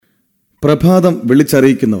പ്രഭാതം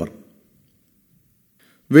വിളിച്ചറിയിക്കുന്നവർ.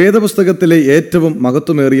 വേദപുസ്തകത്തിലെ ഏറ്റവും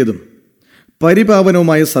മഹത്വമേറിയതും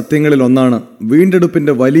പരിപാവനവുമായ സത്യങ്ങളിൽ ഒന്നാണ്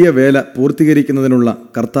വീണ്ടെടുപ്പിന്റെ വലിയ വേല പൂർത്തീകരിക്കുന്നതിനുള്ള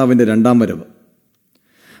കർത്താവിന്റെ രണ്ടാം വരവ്.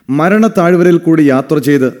 മരണത്താഴ്വരയിൽ കൂടി യാത്ര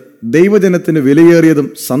ചെയ്ത് ദൈവജനത്തിന് വിലയേറിയതും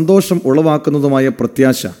സന്തോഷം ഉളവാക്കുന്നതുമായ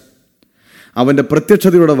പ്രത്യാശ അവന്റെ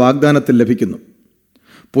പ്രത്യക്ഷതയുടെ വാഗ്ദാനത്തിൽ ലഭിക്കുന്നു.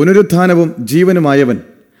 പുനരുത്ഥാനവും ജീവനുമായവൻ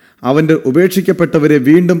അവന്റെ ഉപേക്ഷിക്കപ്പെട്ടവരെ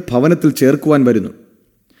വീണ്ടും ഭവനത്തിൽ ചേർക്കുവാൻ വരുന്നു.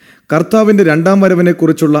 കർത്താവിന്റെ രണ്ടാം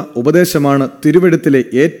വരവിനെക്കുറിച്ചുള്ള ഉപദേശമാണ് തിരുവെഴുത്തിലെ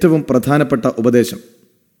ഏറ്റവും പ്രധാനപ്പെട്ട ഉപദേശം.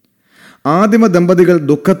 ആദിമ ദമ്പതികൾ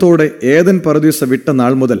ദുഃഖത്തോടെ ഏദൻ പറുദീസ വിട്ട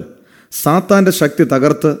നാൾ മുതൽ സാത്താന്റെ ശക്തി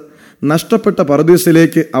തകർത്ത് നഷ്ടപ്പെട്ട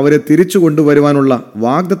പറുദീസയിലേക്ക് അവരെ തിരിച്ചു കൊണ്ടുവരുവാനുള്ള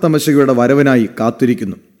വാഗ്ദത്ത മെശിഹയുടെ വരവിനായി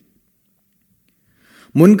കാത്തിരിക്കുന്നു.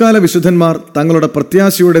 മുൻകാല വിശുദ്ധന്മാർ തങ്ങളുടെ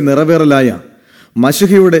പ്രത്യാശയുടെ നിറവേറലായ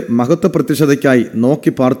മശിഹയുടെ മഹത്വ പ്രത്യക്ഷതയ്ക്കായി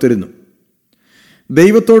നോക്കി പാർത്തിരുന്നു.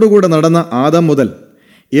 ദൈവത്തോടുകൂടെ നടന്ന ആദാം മുതൽ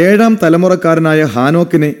 7ാം തലമുറക്കാരനായ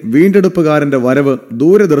ഹാനോക്കിനെ വീണ്ടെടുപ്പുകാരന്റെ വരവ്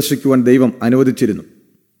ദൂരെ ദർശിക്കുവാൻ ദൈവം അനുവദിച്ചിരുന്നു.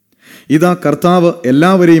 ഇതാ കർത്താവ്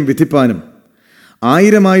എല്ലാവരെയും വിധിപ്പാനും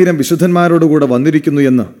 1000 വിശുദ്ധന്മാരോടുകൂടെ വന്നിരിക്കുന്നു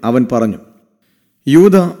എന്ന് അവൻ പറഞ്ഞു.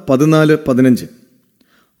 യൂദ 14:15.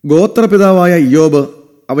 ഗോത്രപിതാവായ ഇയ്യോബ്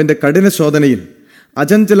അവന്റെ കഠിന ശോധനയിൽ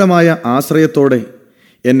അചഞ്ചലമായ ആശ്രയത്തോടെ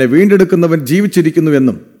എന്നെ വീണ്ടെടുക്കുന്നവൻ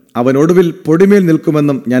ജീവിച്ചിരിക്കുന്നുവെന്നും അവൻ ഒടുവിൽ പൊടിമേൽ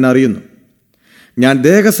നിൽക്കുമെന്നും ഞാൻ അറിയുന്നു. ഞാൻ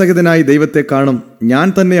ദേഹസഹിതനായി ദൈവത്തെ കാണും, ഞാൻ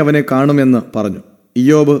തന്നെ അവനെ കാണുമെന്ന് പറഞ്ഞു.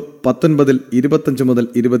 ഇയ്യോബ്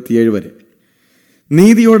 19:25-27 വരെ.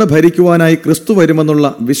 നീതിയോടെ ഭരിക്കുവാനായി ക്രിസ്തു വരുമെന്നുള്ള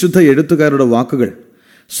വിശുദ്ധ എഴുത്തുകാരുടെ വാക്കുകൾ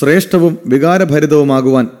ശ്രേഷ്ഠവും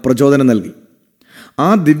വികാരഭരിതവുമാകുവാൻ പ്രചോദനം നൽകി. ആ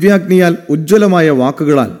ദിവ്യാഗ്നിയാൽ ഉജ്ജ്വലമായ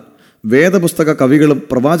വാക്കുകളാൽ വേദപുസ്തക കവികളും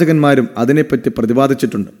പ്രവാചകന്മാരും അതിനെപ്പറ്റി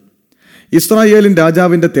പ്രതിപാദിച്ചിട്ടുണ്ട്. ഇസ്രായേലിൻ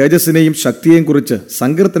രാജാവിന്റെ തേജസ്സിനെയും ശക്തിയെയും കുറിച്ച്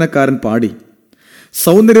സങ്കീർത്തനക്കാരൻ പാടി,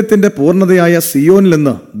 സൗന്ദര്യത്തിന്റെ പൂർണ്ണതയായ സിയോനിൽ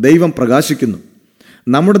നിന്ന് ദൈവം പ്രകാശിക്കുന്നു.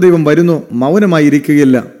 നമ്മുടെ ദൈവം വരുന്നു,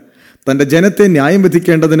 മൗനമായിരിക്കുകയില്ല. തന്റെ ജനത്തെ ന്യായം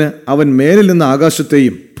വിധിക്കേണ്ടതിന് അവൻ മേലിൽ നിന്ന്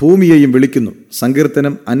ആകാശത്തെയും ഭൂമിയെയും വിളിക്കുന്നു.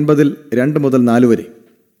 സങ്കീർത്തനം 50:2-4 വരെ.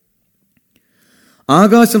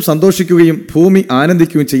 ആകാശം സന്തോഷിക്കുകയും ഭൂമി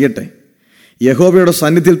ആനന്ദിക്കുകയും ചെയ്യട്ടെ. യഹോവയുടെ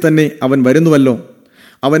സന്നിധിയിൽ തന്നെ അവൻ വരുന്നുവല്ലോ.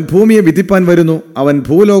 അവൻ ഭൂമിയെ വിധിപ്പാൻ വരുന്നു. അവൻ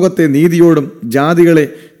ഭൂലോകത്തെ നീതിയോടും ജാതികളെ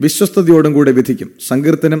വിശ്വസ്തയോടും കൂടെ വിധിക്കും.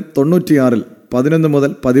 സങ്കീർത്തനം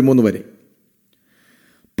 96:11-13 വരെ.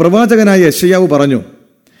 പ്രവാചകനായ യെശയ്യാവ് പറഞ്ഞു,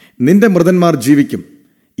 നിന്റെ മൃതന്മാർ ജീവിക്കും,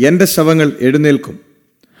 എന്റെ ശവങ്ങൾ എഴുന്നേൽക്കും.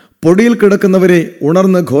 പൊടിയിൽ കിടക്കുന്നവരെ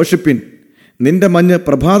ഉണർന്ന് ഘോഷിപ്പിൻ. നിന്റെ മഞ്ഞ്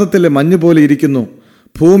പ്രഭാതത്തിലെ മഞ്ഞ് പോലെ ഇരിക്കുന്നു.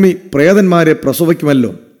 ഭൂമി പ്രേതന്മാരെ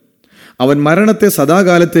പ്രസവിക്കുമല്ലോ. അവൻ മരണത്തെ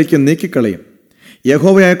സദാകാലത്തേക്ക് നീക്കിക്കളയും.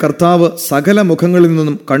 യഹോവയായ കർത്താവ് സകല മുഖങ്ങളിൽ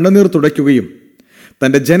നിന്നും കണ്ണുനീർ തുടയ്ക്കുകയും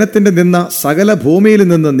തന്റെ ജനത്തിന്റെ നിന്ന സകല ഭൂമിയിൽ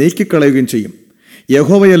നിന്ന് നീക്കിക്കളയുകയും ചെയ്യും.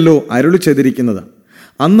 യഹോവയല്ലോ അരുളി ചെയ്തിരിക്കുന്നത്.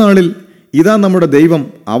 അന്നാളിൽ ഇതാ നമ്മുടെ ദൈവം,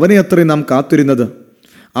 അവനെ അത്രയും നാം കാത്തിരുന്നത്.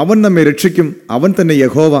 അവൻ നമ്മെ രക്ഷിക്കും. അവൻ തന്നെ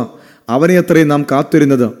യഹോവ, അവനെ അത്രയും നാം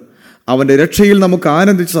കാത്തിരുന്നത്. അവന്റെ രക്ഷയിൽ നമുക്ക്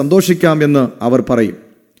ആനന്ദിച്ച് സന്തോഷിക്കാം എന്ന് അവർ പറയും.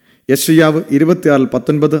 യെശയ്യാവ്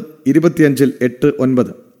 26:19,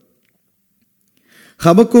 25:8-9.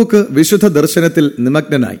 ഹബക്കൂക്ക് വിശുദ്ധ ദർശനത്തിൽ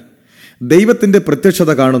നിമഗ്നനായി ദൈവത്തിന്റെ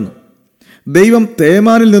പ്രത്യക്ഷത കാണുന്നു. ദൈവം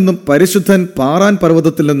തേമാനിൽ നിന്നും പരിശുദ്ധൻ പാറാൻ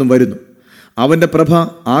പർവ്വതത്തിൽ നിന്നും വരുന്നു. അവന്റെ പ്രഭ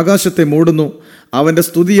ആകാശത്തെ മൂടുന്നു. അവന്റെ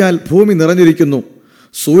സ്തുതിയാൽ ഭൂമി നിറഞ്ഞിരിക്കുന്നു.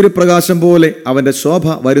 സൂര്യപ്രകാശം പോലെ അവന്റെ ശോഭ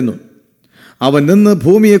വരുന്നു. അവൻ നിന്ന്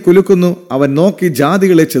ഭൂമിയെ കുലുക്കുന്നു. അവൻ നോക്കി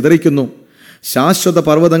ജാതികളെ ചിതറിക്കുന്നു. ശാശ്വത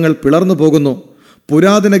പർവ്വതങ്ങൾ പിളർന്നു പോകുന്നു.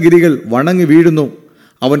 പുരാതന ഗിരികൾ വണങ്ങി വീഴുന്നു.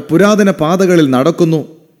 അവൻ പുരാതന പാതകളിൽ നടക്കുന്നു.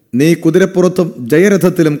 നീ കുതിരപ്പുറത്തും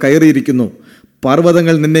ജയരഥത്തിലും കയറിയിരിക്കുന്നു.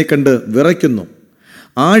 പർവ്വതങ്ങൾ നിന്നെ കണ്ട് വിറയ്ക്കുന്നു.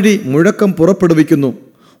 ആഴി മുഴക്കം പുറപ്പെടുവിക്കുന്നു.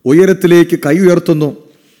 ഉയരത്തിലേക്ക് കൈ ഉയർത്തുന്നു.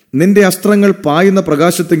 നിന്റെ അസ്ത്രങ്ങൾ പായുന്ന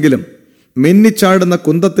പ്രകാശത്തെങ്കിലും മിന്നിച്ചാടുന്ന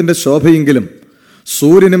കുന്തത്തിന്റെ ശോഭയെങ്കിലും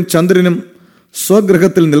സൂര്യനും ചന്ദ്രനും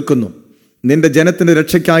സ്വഗൃഹത്തിൽ നിൽക്കുന്നു. നിന്റെ ജനത്തിന്റെ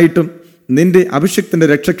രക്ഷയ്ക്കായിട്ടും നിന്റെ അഭിഷിക്തന്റെ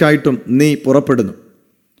രക്ഷയ്ക്കായിട്ടും നീ പുറപ്പെടുന്നു.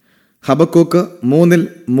 ഹബക്കൂക്ക്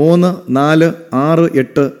 3-3, 4, 6,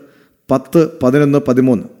 8, 10, 11,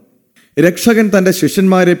 13. രക്ഷകൻ തന്റെ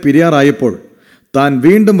ശിഷ്യന്മാരെ പിരിയാറായപ്പോൾ താൻ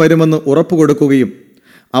വീണ്ടും വരുമെന്ന് ഉറപ്പുകൊടുക്കുകയും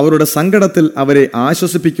അവരുടെ സങ്കടത്തിൽ അവരെ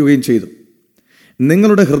ആശ്വസിപ്പിക്കുകയും ചെയ്തു.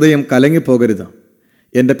 നിങ്ങളുടെ ഹൃദയം കലങ്ങിപ്പോകരുത്.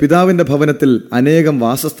 എൻ്റെ പിതാവിൻ്റെ ഭവനത്തിൽ അനേകം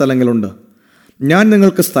വാസസ്ഥലങ്ങളുണ്ട്. ഞാൻ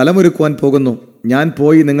നിങ്ങൾക്ക് സ്ഥലമൊരുക്കുവാൻ പോകുന്നു. ഞാൻ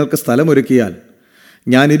പോയി നിങ്ങൾക്ക് സ്ഥലമൊരുക്കിയാൽ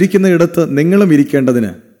ഞാൻ ഇരിക്കുന്ന ഇടത്ത് നിങ്ങളും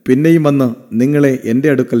ഇരിക്കേണ്ടതിന് പിന്നെയും വന്ന് നിങ്ങളെ എൻ്റെ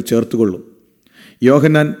അടുക്കൽ ചേർത്തുകൊള്ളും.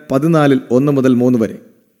 യോഹന്നാൻ 14:1-3 വരെ.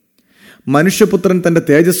 മനുഷ്യപുത്രൻ തൻ്റെ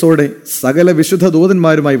തേജസ്സോടെ സകല വിശുദ്ധ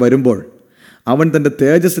ദൂതന്മാരുമായി വരുമ്പോൾ അവൻ തൻ്റെ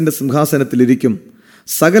തേജസ്സിൻ്റെ സിംഹാസനത്തിലിരിക്കും.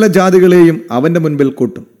 സകല ജാതികളെയും അവൻ്റെ മുൻപിൽ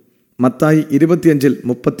കൂട്ടും. മത്തായി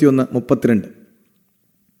 25:31-32.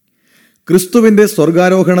 ക്രിസ്തുവിൻ്റെ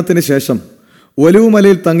സ്വർഗാരോഹണത്തിന് ശേഷം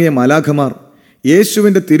ഒലിവുമലയിൽ തങ്ങിയ മാലാഖമാർ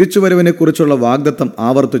യേശുവിൻ്റെ തിരിച്ചുവരവിനെക്കുറിച്ചുള്ള വാഗ്ദത്തം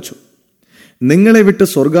ആവർത്തിച്ചു. നിങ്ങളെ വിട്ട്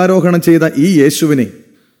സ്വർഗാരോഹണം ചെയ്ത ഈ യേശുവിനെ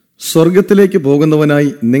സ്വർഗത്തിലേക്ക് പോകുന്നവനായി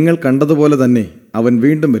നിങ്ങൾ കണ്ടതുപോലെ തന്നെ അവൻ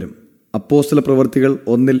വീണ്ടും വരും. അപ്പോസ്തലപ്രവൃത്തികൾ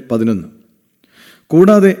 1:11.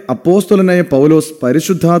 കൂടാതെ അപ്പോസ്തലനായ പൗലോസ്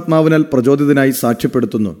പരിശുദ്ധാത്മാവിനാൽ പ്രചോദിതനായി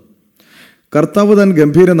സാക്ഷ്യപ്പെടുത്തുന്നു. കർത്താവ് താൻ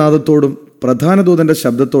ഗംഭീരനാദത്തോടും പ്രധാന ദൂതന്റെ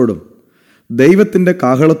ശബ്ദത്തോടും ദൈവത്തിൻ്റെ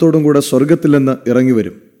കാഹളത്തോടും കൂടെ സ്വർഗത്തിൽ നിന്ന്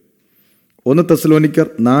ഇറങ്ങിവരും. 1 തെസ്സലോനിക്കർ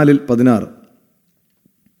 4:16.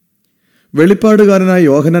 വെളിപ്പാടുകാരനായ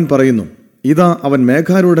യോഹന്നാൻ പറയുന്നു, ഇതാ അവൻ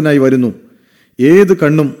മേഘാരൂഢനായി വരുന്നു, ഏത്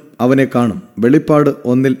കണ്ണും അവനെ കാണും. വെളിപ്പാട്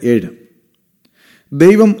 1:7.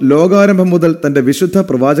 ദൈവം ലോകാരംഭം മുതൽ തൻ്റെ വിശുദ്ധ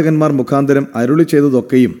പ്രവാചകന്മാർ മുഖാന്തരം അരുളി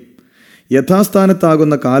ചെയ്തതൊക്കെയും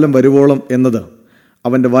യഥാസ്ഥാനത്താകുന്ന കാലം വരുവോളം എന്നത്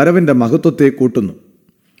അവൻ്റെ വരവിൻ്റെ മഹത്വത്തെ കൂട്ടുന്നു.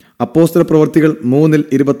 അപ്പോസ്തലപ്രവൃത്തികൾ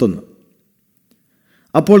 3:21.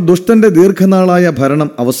 അപ്പോൾ ദുഷ്ടന്റെ ദീർഘനാളായ ഭരണം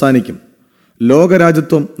അവസാനിക്കും.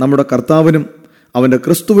 ലോകരാജ്യത്വം നമ്മുടെ കർത്താവിനും അവൻ്റെ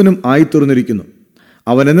ക്രിസ്തുവിനും ആയിത്തീർന്നിരിക്കുന്നു.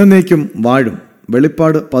 അവൻ എന്നേക്കും വാഴും.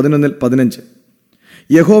 വെളിപ്പാട് 11:15.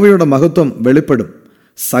 യഹോവയുടെ മഹത്വം വെളിപ്പെടും,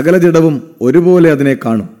 സകല ജഡവും ഒരുപോലെ അതിനെ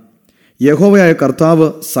കാണും. യഹോവയായ കർത്താവ്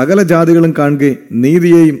സകല ജാതികളും കാണുകെ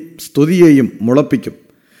നീതിയെയും സ്തുതിയെയും മുളപ്പിക്കും.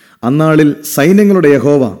 അന്നാളിൽ സൈന്യങ്ങളുടെ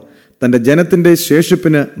യഹോവ തൻ്റെ ജനത്തിൻ്റെ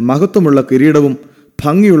ശേഷിപ്പിന് മഹത്വമുള്ള കിരീടവും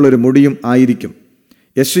ഭംഗിയുള്ളൊരു മുടിയും ആയിരിക്കും.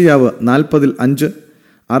 യെശയ്യാവ് 40:5,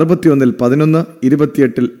 61:11,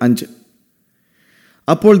 28:5.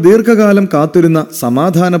 അപ്പോൾ ദീർഘകാലം കാത്തിരുന്ന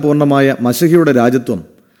സമാധാനപൂർണമായ മശഹിയുടെ രാജ്യത്വം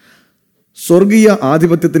സ്വർഗീയ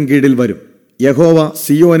ആധിപത്യത്തിന് കീഴിൽ വരും. യഹോവ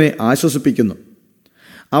സിയോനെ ആശ്വസിപ്പിക്കുന്നു.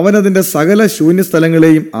 അവനതിൻ്റെ സകല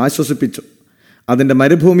ശൂന്യസ്ഥലങ്ങളെയും ആശ്വസിപ്പിച്ചു. അതിൻ്റെ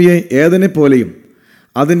മരുഭൂമിയെ ഏദനെ പോലെയും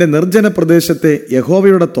അതിൻ്റെ നിർജ്ജന പ്രദേശത്തെ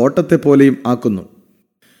യഹോവയുടെ തോട്ടത്തെ പോലെയും ആക്കുന്നു.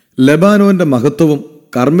 ലെബാനോന്റെ മഹത്വവും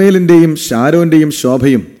കർമ്മേലിൻ്റെയും ശാരോന്റെയും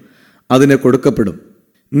ശോഭയും അതിന് കൊടുക്കപ്പെടും.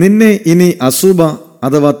 നിന്നെ ഇനി അസൂബ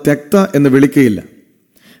അഥവാ ത്യക്ത എന്ന് വിളിക്കുകയില്ല.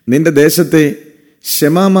 നിന്റെ ദേശത്തെ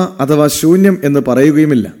ഷെമാമ അഥവാ ശൂന്യം എന്ന്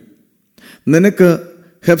പറയുകയുമില്ല. നിനക്ക്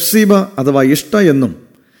ഹെഫ്സീബ അഥവാ ഇഷ്ട എന്നും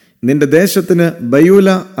നിന്റെ ദേശത്തിന് ബയൂല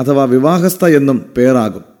അഥവാ വിവാഹസ്ഥ എന്നും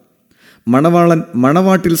പേരാകും. മണവാളൻ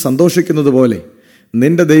മണവാട്ടിൽ സന്തോഷിക്കുന്നത് പോലെ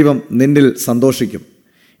നിന്റെ ദൈവം നിന്നിൽ സന്തോഷിക്കും.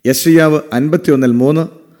 യെശയ്യാവ് 51:3,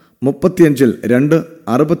 35:2,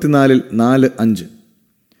 64:4-5.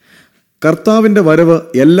 കർത്താവിൻ്റെ വരവ്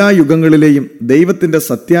എല്ലാ യുഗങ്ങളിലെയും ദൈവത്തിൻ്റെ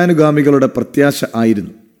സത്യാനുഗാമികളുടെ പ്രത്യാശ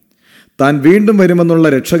ആയിരുന്നു. താൻ വീണ്ടും വരുമെന്നുള്ള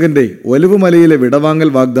രക്ഷകന്റെ ഒലിവുമലയിലെ വിടവാങ്ങൽ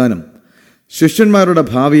വാഗ്ദാനം ശിഷ്യന്മാരുടെ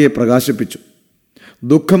ഭാവിയെ പ്രകാശിപ്പിച്ചു.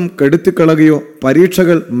 ദുഃഖം കെടുത്തിക്കളയുകയോ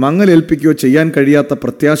പരീക്ഷകൾ മങ്ങലേൽപ്പിക്കുകയോ ചെയ്യാൻ കഴിയാത്ത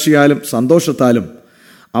പ്രത്യാശയാലും സന്തോഷത്താലും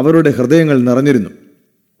അവരുടെ ഹൃദയങ്ങൾ നിറഞ്ഞിരുന്നു.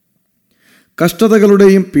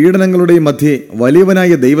 കഷ്ടതകളുടെയും പീഡനങ്ങളുടെയും മധ്യേ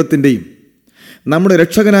വലിയവനായ ദൈവത്തിൻ്റെയും നമ്മുടെ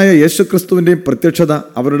രക്ഷകനായ യേശുക്രിസ്തുവിൻ്റെയും പ്രത്യക്ഷത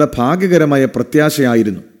അവരുടെ ഭാഗ്യകരമായ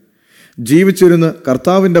പ്രത്യാശയായിരുന്നു. ജീവിച്ചിരുന്ന്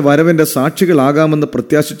കർത്താവിൻ്റെ വരവിൻ്റെ സാക്ഷികളാകാമെന്ന്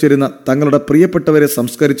പ്രത്യാശിച്ചിരുന്ന തങ്ങളുടെ പ്രിയപ്പെട്ടവരെ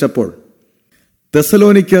സംസ്കരിച്ചപ്പോൾ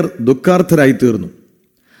തെസ്സലോനിക്കർ ദുഃഖാർത്ഥരായി തീർന്നു.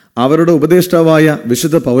 അവരുടെ ഉപദേഷ്ടാവായ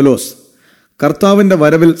വിശുദ്ധ പൗലോസ് കർത്താവിൻ്റെ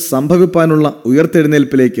വരവിൽ സംഭവിപ്പാനുള്ള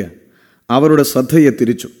ഉയർത്തെഴുന്നേൽപ്പിലേക്ക് അവരുടെ ശ്രദ്ധയെ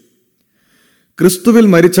തിരിച്ചു. ക്രിസ്തുവിൽ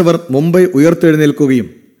മരിച്ചവർ മുമ്പേ ഉയർത്തെഴുന്നേൽക്കുകയും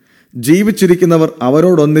ജീവിച്ചിരിക്കുന്നവർ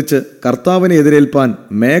അവരോടൊന്നിച്ച് കർത്താവിനെ എതിരേൽപ്പാൻ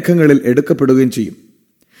മേഘങ്ങളിൽ എടുക്കപ്പെടുകയും ചെയ്യും.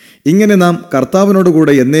 ഇങ്ങനെ നാം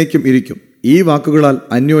കർത്താവിനോടുകൂടെ എന്നേക്കും ഇരിക്കും. ഈ വാക്കുകളാൽ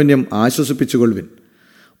അന്യോന്യം ആശ്വസിപ്പിച്ചുകൊള്ളുവിൻ.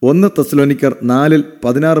 1 തെസ്സലോനിക്കർ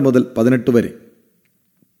 4:16-18 വരെ.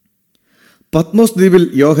 പത്മോസ് ദ്വീപിൽ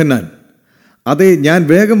യോഹന്നാൻ, അതെ ഞാൻ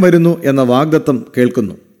വേഗം വരുന്നു എന്ന വാഗ്ദത്തം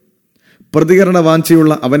കേൾക്കുന്നു. പ്രതികരണ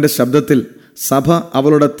വാഞ്ചയുള്ള അവൻ്റെ ശബ്ദത്തിൽ സഭ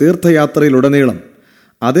അവളുടെ തീർത്ഥയാത്രയിലുടനീളം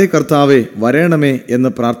അതേ കർത്താവെ വരേണമേ എന്ന്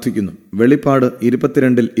പ്രാർത്ഥിക്കുന്നു. വെളിപ്പാട്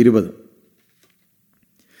 22:20.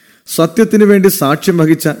 സത്യത്തിനു വേണ്ടി സാക്ഷ്യം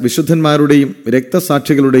വഹിച്ച വിശുദ്ധന്മാരുടെയും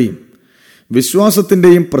രക്തസാക്ഷികളുടെയും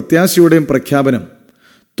വിശ്വാസത്തിൻ്റെയും പ്രത്യാശയുടെയും പ്രഖ്യാപനം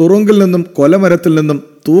തുറുങ്കിൽ നിന്നും കൊലമരത്തിൽ നിന്നും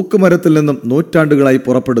തൂക്കുമരത്തിൽ നിന്നും നൂറ്റാണ്ടുകളായി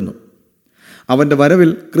പുറപ്പെടുന്നു. അവൻ്റെ വരവിൽ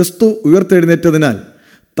ക്രിസ്തു ഉയർത്തെഴുന്നേറ്റതിനാൽ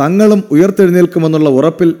തങ്ങളും ഉയർത്തെഴുന്നേൽക്കുമെന്നുള്ള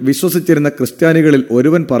ഉറപ്പിൽ വിശ്വസിച്ചിരുന്ന ക്രിസ്ത്യാനികളിൽ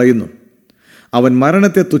ഒരുവൻ പറയുന്നു, അവൻ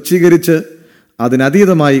മരണത്തെ തുച്ഛീകരിച്ച്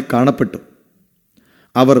അതിനതീതമായി കാണപ്പെട്ടു.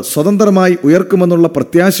 അവർ സ്വതന്ത്രമായി ഉയർക്കുമെന്നുള്ള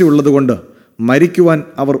പ്രത്യാശയുള്ളതുകൊണ്ട് മരിക്കുവാൻ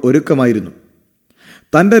അവർ ഒരുക്കമായിരുന്നു.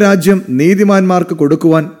 തൻ്റെ രാജ്യം നീതിമാന്മാർക്ക്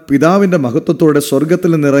കൊടുക്കുവാൻ പിതാവിൻ്റെ മഹത്വത്തോടെ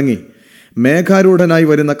സ്വർഗത്തിൽ നിന്നിറങ്ങി മേഘാരൂഢനായി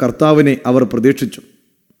വരുന്ന കർത്താവിനെ അവർ പ്രതീക്ഷിച്ചു.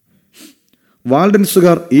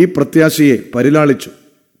 വാൾഡൻസുകാർ ഈ പ്രത്യാശയെ പരിലാളിച്ചു.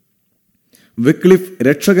 വിക്ലിഫ്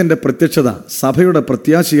രക്ഷകന്റെ പ്രത്യക്ഷത സഭയുടെ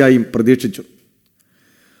പ്രത്യാശയായും പ്രതീക്ഷിച്ചു.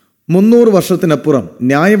 300 വർഷത്തിനപ്പുറം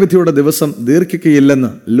ന്യായവിധിയുടെ ദിവസം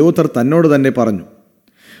ദീർഘിക്കുകയില്ലെന്ന് ലൂഥർ തന്നോട് തന്നെ പറഞ്ഞു.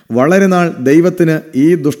 വളരെ നാൾ ദൈവത്തിന് ഈ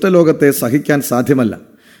ദുഷ്ടലോകത്തെ സഹിക്കാൻ സാധ്യമല്ല.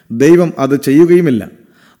 ദൈവം അത് ചെയ്യുകയുമില്ല.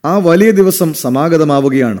 ആ വലിയ ദിവസം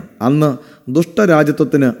സമാഗതമാവുകയാണ്. അന്ന്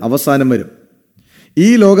ദുഷ്ടരാജ്യത്വത്തിന് അവസാനം വരും. ഈ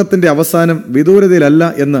ലോകത്തിൻ്റെ അവസാനം വിദൂരതയിലല്ല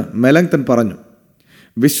എന്ന് മെലങ്ടൺ പറഞ്ഞു.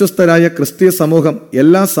 വിശ്വസ്തരായ ക്രിസ്തീയ സമൂഹം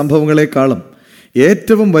എല്ലാ സംഭവങ്ങളെക്കാളും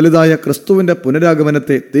ഏറ്റവും വലുതായ ക്രിസ്തുവിൻ്റെ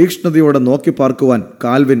പുനരാഗമനത്തെ തീക്ഷ്ണതയോടെ നോക്കി പാർക്കുവാൻ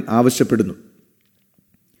കാൽവിൻ ആവശ്യപ്പെടുന്നു.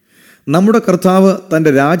 നമ്മുടെ കർത്താവ്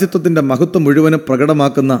തൻ്റെ രാജ്യത്വത്തിൻ്റെ മഹത്വം മുഴുവനും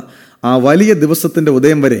പ്രകടമാക്കുന്ന ആ വലിയ ദിവസത്തിൻ്റെ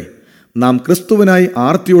ഉദയം വരെ നാം ക്രിസ്തുവിനായി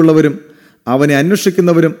ആർത്തിയുള്ളവരും അവനെ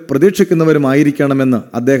അന്വേഷിക്കുന്നവരും പ്രതീക്ഷിക്കുന്നവരുമായിരിക്കണമെന്ന്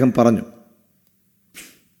അദ്ദേഹം പറഞ്ഞു.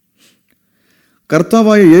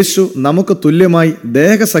 കർത്താവായ യേശു നമുക്ക് തുല്യമായി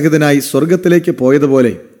ദേഹസഹിതനായി സ്വർഗത്തിലേക്ക്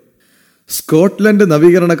പോയതുപോലെ സ്കോട്ട്ലൻഡ്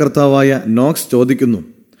നവീകരണ കർത്താവായ നോക്സ് ചോദിക്കുന്നു,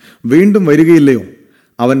 വീണ്ടും വരികയില്ലയോ?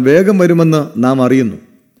 അവൻ വേഗം വരുമെന്ന് നാം അറിയുന്നു.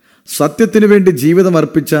 സത്യത്തിനു വേണ്ടി ജീവിതം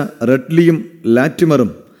അർപ്പിച്ച റെഡ്ലിയും ലാറ്റിമറും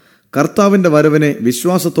കർത്താവിൻ്റെ വരവിനെ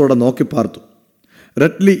വിശ്വാസത്തോടെ നോക്കിപ്പാർത്തു.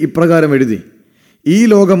 റെഡ്ലി ഇപ്രകാരം എഴുതി: ഈ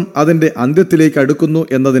ലോകം അതിൻ്റെ അന്ത്യത്തിലേക്ക് അടുക്കുന്നു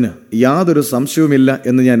എന്നതിന് യാതൊരു സംശയവുമില്ല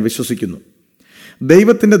എന്ന് ഞാൻ വിശ്വസിക്കുന്നു.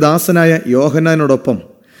 ദൈവത്തിൻ്റെ ദാസനായ യോഹന്നാനോടൊപ്പം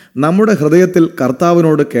നമ്മുടെ ഹൃദയത്തിൽ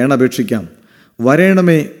കർത്താവിനോട് കേണപേക്ഷിക്കാം,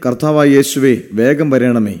 വരേണമേ കർത്താവായ യേശുവേ, വേഗം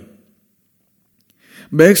വരേണമേ.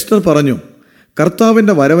 ബേക്സ്റ്റർ പറഞ്ഞു,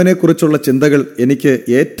 കർത്താവിൻ്റെ വരവിനെക്കുറിച്ചുള്ള ചിന്തകൾ എനിക്ക്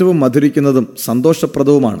ഏറ്റവും മധുരിക്കുന്നതും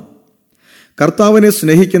സന്തോഷപ്രദവുമാണ്. കർത്താവിനെ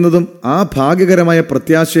സ്നേഹിക്കുന്നതും ആ ഭാഗ്യകരമായ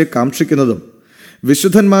പ്രത്യാശയെ കാക്ഷിക്കുന്നതും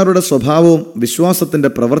വിശുദ്ധന്മാരുടെ സ്വഭാവവും വിശ്വാസത്തിൻ്റെ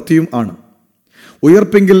പ്രവൃത്തിയും ആണ്.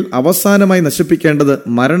 ഉയർപ്പെങ്കിൽ അവസാനമായി നശിപ്പിക്കേണ്ടത്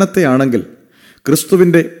മരണത്തെയാണെങ്കിൽ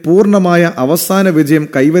ക്രിസ്തുവിൻ്റെ പൂർണ്ണമായ അവസാന വിജയം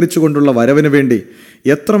കൈവരിച്ചുകൊണ്ടുള്ള വരവിന് വേണ്ടി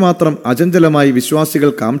എത്രമാത്രം അചഞ്ചലമായി വിശ്വാസികൾ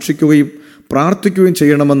കാക്ഷിക്കുകയും പ്രാർത്ഥിക്കുകയും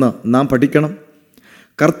ചെയ്യണമെന്ന് നാം പഠിക്കണം.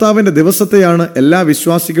 കർത്താവിൻ്റെ ദിവസത്തെയാണ് എല്ലാ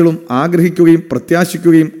വിശ്വാസികളും ആഗ്രഹിക്കുകയും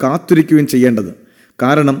പ്രത്യാശിക്കുകയും കാത്തിരിക്കുകയും ചെയ്യേണ്ടത്.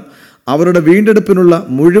 കാരണം അവരുടെ വീണ്ടെടുപ്പിനുള്ള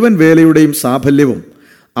മുഴുവൻ വേലയുടെയും സാഫല്യവും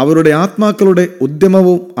അവരുടെ ആത്മാക്കളുടെ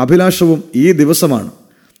ഉദ്യമവും അഭിലാഷവും ഈ ദിവസമാണ്.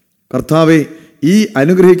 കർത്താവെ, ഈ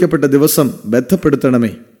അനുഗ്രഹിക്കപ്പെട്ട ദിവസം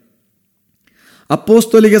ബന്ധപ്പെടുത്തണമേ.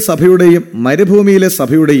 അപ്പോസ്തോലിക സഭയുടെയും മരുഭൂമിയിലെ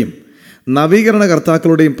സഭയുടെയും നവീകരണ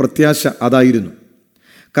കർത്താക്കളുടെയും പ്രത്യാശ അതായിരുന്നു.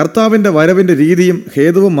 കർത്താവിൻ്റെ വരവിൻ്റെ രീതിയും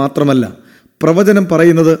ഹേതുവും മാത്രമല്ല, പ്രവചനം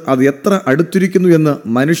പറയുന്നത് അത് എത്ര അടുത്തിരിക്കുന്നു എന്ന്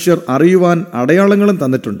മനുഷ്യർ അറിയുവാൻ അടയാളങ്ങളും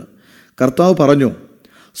തന്നിട്ടുണ്ട്. കർത്താവ് പറഞ്ഞു,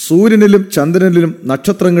 സൂര്യനിലും ചന്ദ്രനിലും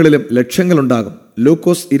നക്ഷത്രങ്ങളിലും ലക്ഷ്യങ്ങളുണ്ടാകും.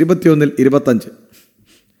 ലൂക്കോസ് 21:25.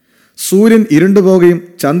 സൂര്യൻ ഇരുണ്ടുപോകുകയും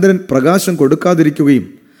ചന്ദ്രൻ പ്രകാശം കൊടുക്കാതിരിക്കുകയും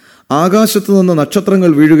ആകാശത്തു നിന്ന്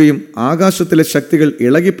നക്ഷത്രങ്ങൾ വീഴുകയും ആകാശത്തിലെ ശക്തികൾ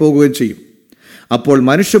ഇളകിപ്പോകുകയും ചെയ്യും. അപ്പോൾ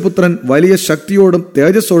മനുഷ്യപുത്രൻ വലിയ ശക്തിയോടും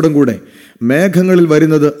തേജസ്സോടും കൂടെ മേഘങ്ങളിൽ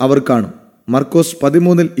വരുന്നത് അവർ കാണും. മർക്കോസ്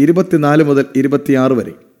 13:24-26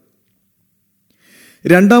 വരെ.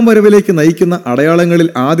 രണ്ടാം വരവിലേക്ക് നയിക്കുന്ന അടയാളങ്ങളിൽ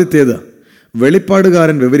ആദ്യത്തേത്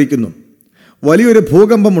വെളിപ്പാടുകാരൻ വിവരിക്കുന്നു. വലിയൊരു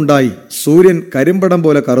ഭൂകമ്പം ഉണ്ടായി, സൂര്യൻ കരിമ്പടം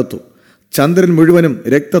പോലെ കറുത്തു, ചന്ദ്രൻ മുഴുവനും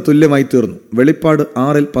രക്തതുല്യമായി തീർന്നു. വെളിപ്പാട്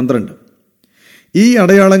 6:12. ഈ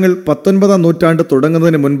അടയാളങ്ങൾ 19-ാം നൂറ്റാണ്ട്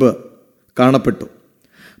തുടങ്ങുന്നതിന് മുൻപ് കാണപ്പെട്ടു.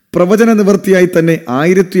 പ്രവചന നിവൃത്തിയായി തന്നെ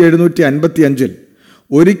 1755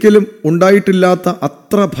 ഒരിക്കലും ഉണ്ടായിട്ടില്ലാത്ത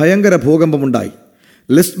അത്ര ഭയങ്കര ഭൂകമ്പമുണ്ടായി.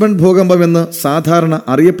 ലിസ്ബൺ ഭൂകമ്പം എന്ന് സാധാരണ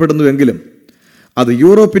അറിയപ്പെടുന്നുവെങ്കിലും അത്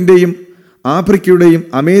യൂറോപ്പിൻ്റെയും ആഫ്രിക്കയുടെയും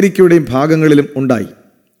അമേരിക്കയുടെയും ഭാഗങ്ങളിലും ഉണ്ടായി.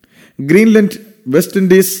 ഗ്രീൻലൻഡ്, വെസ്റ്റ്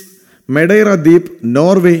ഇൻഡീസ്, മെഡൈറ ദ്വീപ്,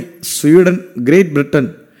 Norway, Sweden, Great Britain,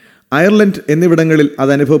 Ireland എന്നിവിടങ്ങളിൽ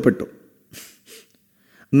അത് അനുഭവപ്പെട്ടു.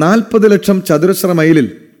 40 ലക്ഷം ചതുരശ്ര മൈലിൽ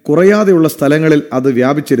കുറയാതെയുള്ള സ്ഥലങ്ങളിൽ അത്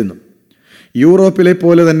വ്യാപിച്ചിരുന്നു. യൂറോപ്പിലെ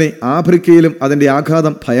പോലെ തന്നെ ആഫ്രിക്കയിലും അതിൻ്റെ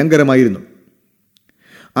ആഘാതം ഭയങ്കരമായിരുന്നു.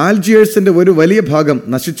 ആൽജിയേഴ്സിൻ്റെ ഒരു വലിയ ഭാഗം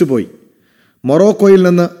നശിച്ചുപോയി. മൊറോക്കോയിൽ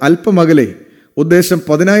നിന്ന് അല്പമകലെ ഉദ്ദേശം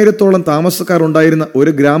 10,000-ഓളം താമസക്കാർ ഉണ്ടായിരുന്ന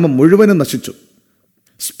ഒരു ഗ്രാമം മുഴുവനും നശിച്ചു.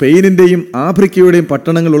 സ്പെയിനിൻ്റെയും ആഫ്രിക്കയുടെയും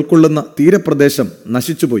പട്ടണങ്ങൾ ഉൾക്കൊള്ളുന്ന തീരപ്രദേശം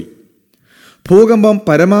നശിച്ചുപോയി. ഭൂകമ്പം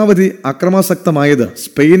പരമാവധി അക്രമാസക്തമായത്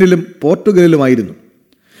സ്പെയിനിലും പോർട്ടുഗലിലുമായിരുന്നു.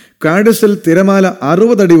 കാഡിസിൽ തിരമാല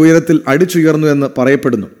 60 അടി ഉയരത്തിൽ അടിച്ചുയർന്നു എന്ന്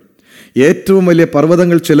പറയപ്പെടുന്നു. ഏറ്റവും വലിയ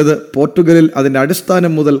പർവ്വതങ്ങൾ ചിലത് പോർട്ടുഗലിൽ അതിൻ്റെ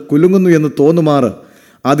അടിസ്ഥാനം മുതൽ കുലുങ്ങുന്നു എന്ന് തോന്നുമാറ്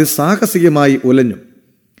അതിസാഹസികമായി ഉലഞ്ഞു.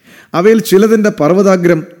 അവയിൽ ചിലതിൻ്റെ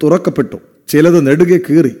പർവ്വതാഗ്രം തുറക്കപ്പെട്ടു, ചിലത് നെടുകെ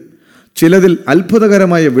കീറി, ചിലതിൽ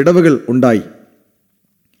അത്ഭുതകരമായ വിടവുകൾ ഉണ്ടായി.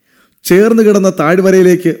 ചേർന്ന് കിടന്ന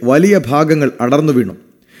താഴ്വരയിലേക്ക് വലിയ ഭാഗങ്ങൾ അടർന്നു വീണു.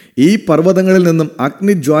 ഈ പർവ്വതങ്ങളിൽ നിന്നും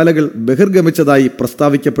അഗ്നിജ്വാലകൾ ബഹിർഗമിച്ചതായി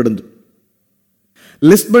പ്രസ്താവിക്കപ്പെടുന്നു.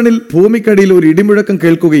 ലിസ്ബണിൽ ഭൂമിക്കടിയിൽ ഒരു ഇടിമുഴക്കം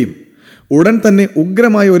കേൾക്കുകയും ഉടൻ തന്നെ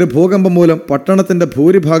ഉഗ്രമായ ഒരു ഭൂകമ്പം മൂലം പട്ടണത്തിൻ്റെ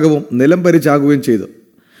ഭൂരിഭാഗവും നിലംപരിച്ചാകുകയും ചെയ്തു.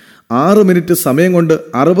 6 മിനിറ്റ് സമയം കൊണ്ട്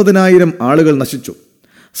 60,000 ആളുകൾ നശിച്ചു.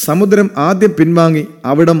 സമുദ്രം ആദ്യം പിൻവാങ്ങി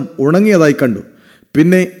അവിടം ഉണങ്ങിയതായി കണ്ടു.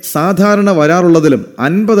 പിന്നെ സാധാരണ വരാറുള്ളതിലും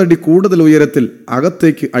 50 അടി കൂടുതൽ ഉയരത്തിൽ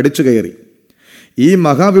അകത്തേക്ക് അടിച്ചു കയറി. ഈ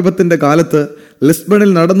മഹാവിപത്തിൻ്റെ കാലത്ത്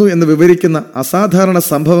ലിസ്ബണിൽ നടന്നു എന്ന് വിവരിക്കുന്ന അസാധാരണ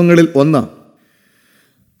സംഭവങ്ങളിൽ ഒന്ന്,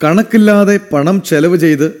 കണക്കില്ലാതെ പണം ചെലവ്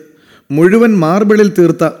ചെയ്ത് മുഴുവൻ മാർബിളിൽ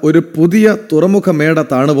തീർത്ത ഒരു പുതിയ തുറമുഖ മേട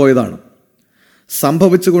താണുപോയതാണ്.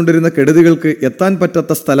 സംഭവിച്ചുകൊണ്ടിരുന്ന കെടുതികൾക്ക് എത്താൻ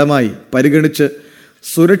പറ്റാത്ത സ്ഥലമായി പരിഗണിച്ച്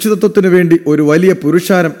സുരക്ഷിതത്വത്തിനു വേണ്ടി ഒരു വലിയ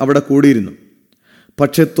പുരുഷാരം അവിടെ കൂടിയിരുന്നു.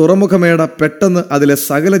 പക്ഷെ തുറമുഖമേട പെട്ടെന്ന് അതിലെ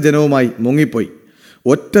സകല ജനവുമായി മുങ്ങിപ്പോയി.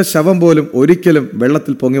 ഒറ്റ ശവം പോലും ഒരിക്കലും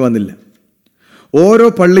വെള്ളത്തിൽ പൊങ്ങി വന്നില്ല. ഓരോ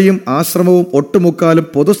പള്ളിയും ആശ്രമവും ഒട്ടുമുക്കാലും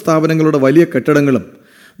പൊതുസ്ഥാപനങ്ങളുടെ വലിയ കെട്ടിടങ്ങളും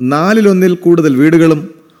 4/1 കൂടുതൽ വീടുകളും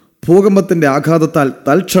ഭൂകമ്പത്തിന്റെ ആഘാതത്താൽ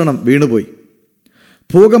തൽക്ഷണം വീണുപോയി.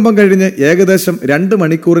 ഭൂകമ്പം കഴിഞ്ഞ് ഏകദേശം 2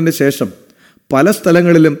 മണിക്കൂറിന് ശേഷം പല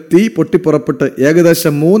സ്ഥലങ്ങളിലും തീ പൊട്ടിപ്പുറപ്പെട്ട്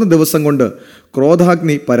ഏകദേശം 3 ദിവസം കൊണ്ട്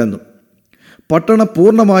ക്രോധാഗ്നി പരന്നു. പട്ടണം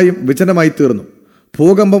പൂർണ്ണമായും വിജനമായി തീർന്നു.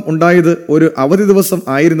 ഭൂകമ്പം ഉണ്ടായത് ഒരു അവധി ദിവസം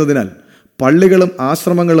ആയിരുന്നതിനാൽ പള്ളികളും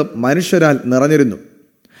ആശ്രമങ്ങളും മനുഷ്യരാൽ നിറഞ്ഞിരുന്നു.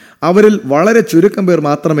 അവരിൽ വളരെ ചുരുക്കം പേർ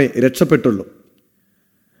മാത്രമേ രക്ഷപ്പെട്ടുള്ളൂ.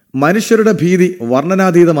 മനുഷ്യരുടെ ഭീതി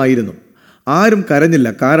വർണ്ണനാതീതമായിരുന്നു. ആരും കരഞ്ഞില്ല,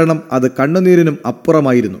 കാരണം അത് കണ്ണുനീരിനും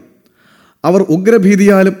അപ്പുറമായിരുന്നു. അവർ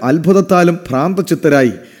ഉഗ്രഭീതിയാലും അത്ഭുതത്താലും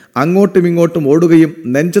ഭ്രാന്തചിത്തരായി അങ്ങോട്ടും ഇങ്ങോട്ടും ഓടുകയും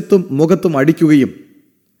നെഞ്ചത്തും മുഖത്തും അടിക്കുകയും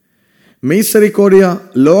മിസെറിക്കോർഡിയ,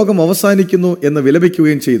 ലോകം അവസാനിക്കുന്നു എന്ന്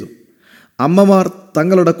വിലപിക്കുകയും ചെയ്തു. അമ്മമാർ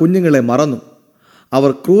തങ്ങളുടെ കുഞ്ഞുങ്ങളെ മറന്നു.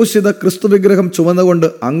 അവർ ക്രൂശിത ക്രിസ്തുവിഗ്രഹം ചുമന്നുകൊണ്ട്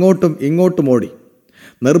അങ്ങോട്ടും ഇങ്ങോട്ടും ഓടി.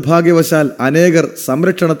 നിർഭാഗ്യവശാൽ അനേകർ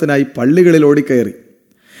സംരക്ഷണത്തിനായി പള്ളികളിൽ ഓടിക്കയറി.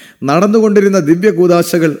 നടന്നുകൊണ്ടിരുന്ന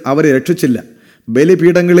ദിവ്യകൂദാശകൾ അവരെ രക്ഷിച്ചില്ല.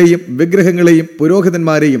 ബലിപീഠങ്ങളെയും വിഗ്രഹങ്ങളെയും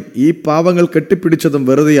പുരോഹിതന്മാരെയും ഈ പാവങ്ങൾ കെട്ടിപ്പിടിച്ചതും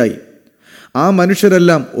വെറുതെയായി. ആ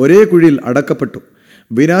മനുഷ്യരെല്ലാം ഒരേ കുഴിയിൽ അടക്കപ്പെട്ടു.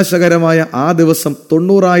 വിനാശകരമായ ആ ദിവസം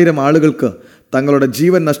 90,000 ആളുകൾക്ക് തങ്ങളുടെ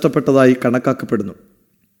ജീവൻ നഷ്ടപ്പെട്ടതായി കണക്കാക്കപ്പെടുന്നു.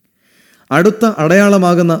 അടുത്ത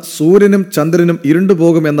അടയാളമാകുന്ന സൂര്യനും ചന്ദ്രനും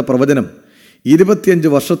ഇരുണ്ടുപോകും എന്ന പ്രവചനം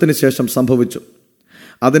 25 വർഷത്തിന് ശേഷം സംഭവിച്ചു.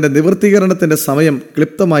 അതിൻ്റെ നിവൃത്തീകരണത്തിൻ്റെ സമയം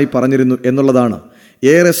ക്ലിപ്തമായി പറഞ്ഞിരുന്നു എന്നുള്ളതാണ്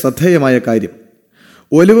ഏറെ ശ്രദ്ധേയമായ കാര്യം.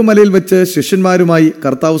 ഒലിവുമലയിൽ വെച്ച് ശിഷ്യന്മാരുമായി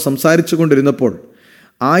കർത്താവ് സംസാരിച്ചു കൊണ്ടിരുന്നപ്പോൾ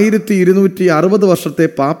 1260 വർഷത്തെ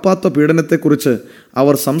പാപ്പാത്വ പീഡനത്തെക്കുറിച്ച്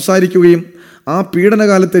അവർ സംസാരിക്കുകയും ആ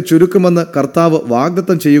പീഡനകാലത്തെ ചുരുക്കുമെന്ന് കർത്താവ്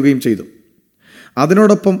വാഗ്ദത്തം ചെയ്യുകയും ചെയ്തു.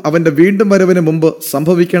 അതിനോടൊപ്പം അവൻ്റെ വീണ്ടും വരവിന് മുമ്പ്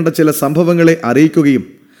സംഭവിക്കേണ്ട ചില സംഭവങ്ങളെ അറിയിക്കുകയും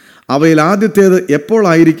അവയിൽ ആദ്യത്തേത് എപ്പോൾ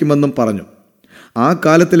ആയിരിക്കുമെന്നും പറഞ്ഞു. ആ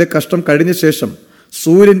കാലത്തിലെ കഷ്ടം കഴിഞ്ഞ ശേഷം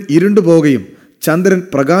സൂര്യൻ ഇരുണ്ടുപോകുകയും ചന്ദ്രൻ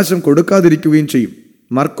പ്രകാശം കൊടുക്കാതിരിക്കുകയും ചെയ്യും.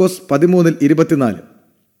 മർക്കോസ് 13:24.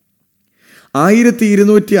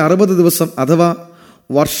 1260 ദിവസം അഥവാ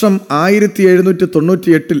വർഷം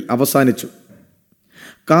 1798 അവസാനിച്ചു.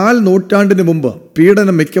 1/4 നൂറ്റാണ്ടിന് മുമ്പ്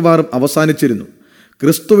പീഡനം മിക്കവാറും അവസാനിച്ചിരുന്നു.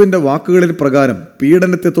 ക്രിസ്തുവിൻ്റെ വാക്കുകളിൻ പ്രകാരം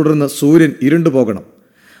പീഡനത്തെ തുടർന്ന് സൂര്യൻ ഇരുണ്ടുപോകണം.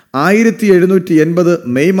 1780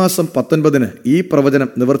 മെയ് മാസം 19 ഈ പ്രവചനം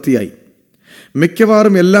നിവൃത്തിയായി.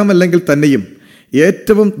 മിക്കവാറും എല്ലാം അല്ലെങ്കിൽ തന്നെയും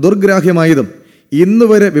ഏറ്റവും ദുർഗ്രാഹ്യമായതും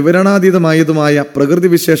ഇന്നുവരെ വിവരണാതീതമായതുമായ പ്രകൃതി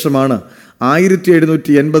വിശേഷമാണ്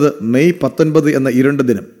 1780 മെയ് 19 എന്ന ഇരുണ്ട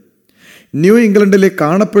ദിനം. ന്യൂ ഇംഗ്ലണ്ടിലെ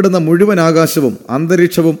കാണപ്പെടുന്ന മുഴുവൻ ആകാശവും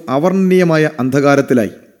അന്തരീക്ഷവും അവർണ്ണനീയമായ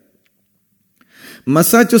അന്ധകാരത്തിലായി.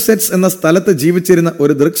 മസാച്യുസെറ്റ്സ് എന്ന സ്ഥലത്ത് ജീവിച്ചിരുന്ന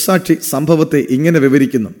ഒരു ദൃക്സാക്ഷി സംഭവത്തെ ഇങ്ങനെ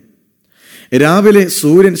വിവരിക്കുന്നു. രാവിലെ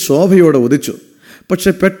സൂര്യൻ ശോഭയോടെ ഉദിച്ചു.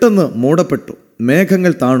 പക്ഷെ പെട്ടെന്ന് മൂടപ്പെട്ടു.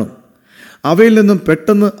 മേഘങ്ങൾ താണു. അവയിൽ നിന്നും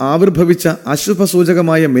പെട്ടെന്ന് ആവിർഭവിച്ച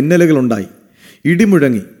അശുഭസൂചകമായ മിന്നലുകളുണ്ടായി.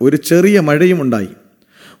 ഇടിമുഴങ്ങി. ഒരു ചെറിയ മഴയും ഉണ്ടായി.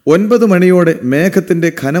 9 മണിയോടെ മേഘത്തിൻ്റെ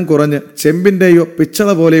ഘനം കുറഞ്ഞ് ചെമ്പിൻ്റെയോ പിച്ചള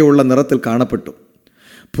പോലെയുള്ള നിറത്തിൽ കാണപ്പെട്ടു.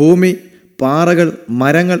 ഭൂമി, പാറകൾ,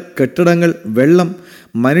 മരങ്ങൾ, കെട്ടിടങ്ങൾ, വെള്ളം,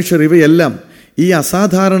 മനുഷ്യർ ഇവയെല്ലാം ഈ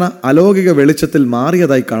അസാധാരണ അലൗകിക വെളിച്ചത്തിൽ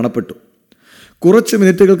മാറിയതായി കാണപ്പെട്ടു. കുറച്ച്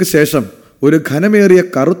മിനിറ്റുകൾക്ക് ശേഷം ഒരു ഘനമേറിയ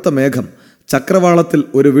കറുത്ത മേഘം ചക്രവാളത്തിൽ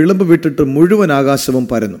ഒരു വിളുമ്പ് വിട്ടിട്ട് മുഴുവൻ ആകാശവും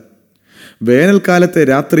പരന്നു. വേനൽക്കാലത്തെ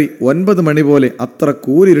രാത്രി 9 മണി പോലെ അത്ര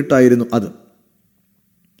കൂരിരുട്ടായിരുന്നു അത്.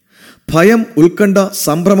 ഭയം, ഉത്കണ്ഠ,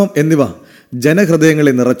 സംഭ്രമം എന്നിവ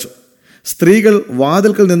ജനഹൃദയങ്ങളെ നിറച്ചു. സ്ത്രീകൾ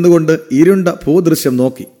വാതിൽക്കൽ നിന്നുകൊണ്ട് ഇരുണ്ട ഭൂദൃശ്യം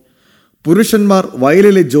നോക്കി. പുരുഷന്മാർ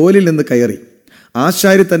വയലിലെ ജോലിയിൽ നിന്ന് കയറി.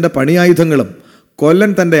 ആശാരി തൻ്റെ പണിയായുധങ്ങളും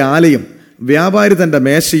കൊല്ലൻ തൻ്റെ ആലയും വ്യാപാരി തൻ്റെ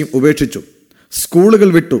മേശയും ഉപേക്ഷിച്ചു. സ്കൂളുകൾ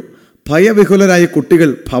വിട്ടു. ഭയവിഹുലരായ കുട്ടികൾ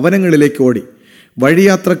ഭവനങ്ങളിലേക്ക് ഓടി.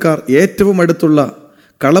 വഴിയാത്രക്കാർ ഏറ്റവും അടുത്തുള്ള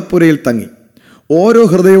കളപ്പുരയിൽ തങ്ങി. ഓരോ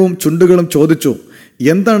ഹൃദയവും ചുണ്ടുകളും ചോദിച്ചു,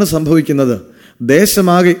 എന്താണ് സംഭവിക്കുന്നത്?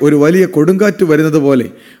 ദേശമാകെ ഒരു വലിയ കൊടുങ്കാറ്റ് വരുന്നത് പോലെ,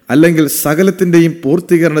 അല്ലെങ്കിൽ സകലത്തിൻ്റെയും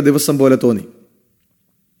പൂർത്തീകരണ ദിവസം പോലെ തോന്നി.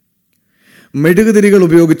 മെഴുകുതിരികൾ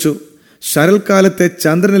ഉപയോഗിച്ചു. ശരൽക്കാലത്തെ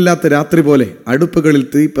ചന്ദ്രനില്ലാത്ത രാത്രി പോലെ അടുപ്പുകളിൽ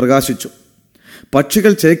തീ പ്രകാശിച്ചു.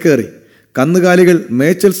 പക്ഷികൾ ചേക്കേറി. കന്നുകാലികൾ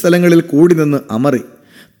മേച്ചൽ സ്ഥലങ്ങളിൽ കൂടി നിന്ന് അമറി.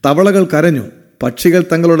 തവളകൾ കരഞ്ഞു. പക്ഷികൾ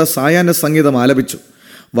തങ്ങളുടെ സായാഹ്ന സംഗീതം ആലപിച്ചു.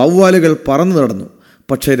 വവ്വാലുകൾ പറന്നു നടന്നു.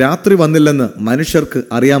 പക്ഷെ രാത്രി വന്നില്ലെന്ന് മനുഷ്യർക്ക്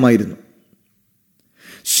അറിയാമായിരുന്നു.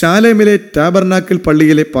 ശാലേമിലെ ടാബർനാക്കിൾ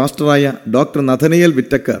പള്ളിയിലെ പാസ്റ്ററായ ഡോക്ടർ നഥനിയേൽ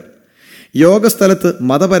വിറ്റക്കർ യോഗസ്ഥലത്ത്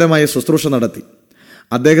മതപരമായ ശുശ്രൂഷ നടത്തി.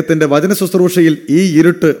 അദ്ദേഹത്തിൻ്റെ വചന ശുശ്രൂഷയിൽ ഈ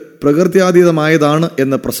ഇരുട്ട് പ്രകൃത്യാതീതമായതാണ്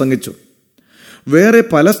എന്ന് പ്രസംഗിച്ചു. വേറെ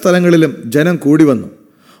പല സ്ഥലങ്ങളിലും ജനം കൂടി വന്നു.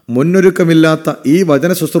 മുന്നൊരുക്കമില്ലാത്ത ഈ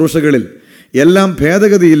വചന ശുശ്രൂഷകളിൽ എല്ലാം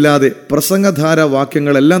ഭേദഗതിയില്ലാതെ പ്രസംഗധാര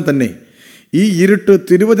വാക്യങ്ങളെല്ലാം തന്നെ ഈ ഇരുട്ട്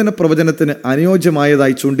തിരുവചന പ്രവചനത്തിന്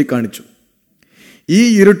അനുയോജ്യമായതായി ചൂണ്ടിക്കാണിച്ചു. ഈ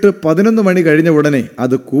ഇരുട്ട് 11 മണി കഴിഞ്ഞ ഉടനെ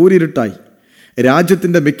അത് കൂരിരുട്ടായി.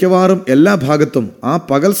 രാജ്യത്തിൻ്റെ മിക്കവാറും എല്ലാ ഭാഗത്തും ആ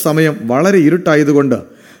പകൽ സമയം വളരെ ഇരുട്ടായതുകൊണ്ട്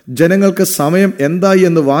ജനങ്ങൾക്ക് സമയം എന്തായി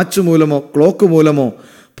എന്ന് വാച്ച് മൂലമോ ക്ലോക്ക് മൂലമോ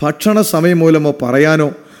ഭക്ഷണ സമയം മൂലമോ പറയാനോ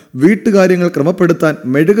വീട്ടുകാര്യങ്ങൾ ക്രമപ്പെടുത്താൻ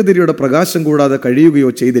മെഴുകുതിരിയുടെ പ്രകാശം കൂടാതെ കഴിയുകയോ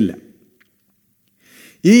ചെയ്തില്ല.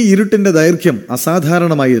 ഈ ഇരുട്ടിൻ്റെ ദൈർഘ്യം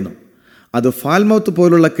അസാധാരണമായിരുന്നു. അത് ഫാൽമൗത്ത്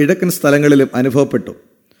പോലുള്ള കിഴക്കൻ സ്ഥലങ്ങളിലും അനുഭവപ്പെട്ടു.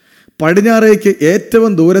 പടിഞ്ഞാറേക്ക്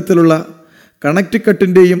ഏറ്റവും ദൂരത്തിലുള്ള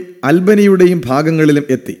കണക്റ്റിക്കട്ടിൻ്റെയും അൽബനിയുടെയും ഭാഗങ്ങളിലും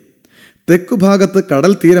എത്തി. തെക്കുഭാഗത്ത്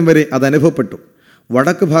കടൽ തീരം വരെ അത് അനുഭവപ്പെട്ടു.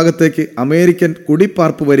 വടക്ക് ഭാഗത്തേക്ക് അമേരിക്കൻ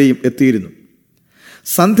കുടിപ്പാർപ്പ് വരെയും എത്തിയിരുന്നു.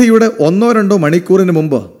 സന്ധ്യയുടെ 1-2 മണിക്കൂറിന്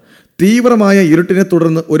മുമ്പ് തീവ്രമായ ഇരുട്ടിനെ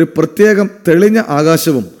തുടർന്ന് ഒരു പ്രത്യേകം തെളിഞ്ഞ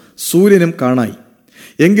ആകാശവും സൂര്യനും കാണായി.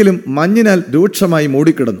 എങ്കിലും മഞ്ഞിനാൽ രൂക്ഷമായി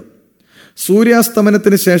മൂടിക്കിടന്നു.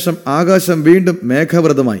 സൂര്യാസ്തമനത്തിന് ശേഷം ആകാശം വീണ്ടും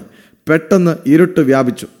മേഘാവൃതമായി. പെട്ടെന്ന് ഇരുട്ട്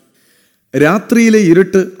വ്യാപിച്ചു. രാത്രിയിലെ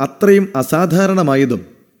ഇരുട്ട് അത്രയും അസാധാരണമായതും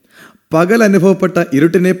പകൽ അനുഭവപ്പെട്ട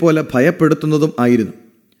ഇരുട്ടിനെ പോലെ ഭയപ്പെടുത്തുന്നതും ആയിരുന്നു.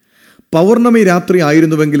 പൗർണമി രാത്രി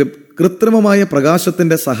ആയിരുന്നുവെങ്കിലും കൃത്രിമമായ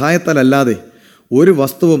പ്രകാശത്തിൻ്റെ സഹായത്താലല്ലാതെ ഒരു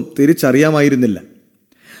വസ്തുവും തിരിച്ചറിയാമായിരുന്നില്ല.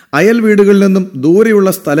 അയൽ വീടുകളിൽ നിന്നും ദൂരെയുള്ള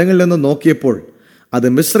സ്ഥലങ്ങളിൽ നിന്നും നോക്കിയപ്പോൾ അത്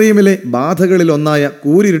മിസ്രയീമിലെ ബാധകളിലൊന്നായ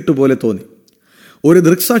കൂരിരുട്ട് പോലെ തോന്നി. ഒരു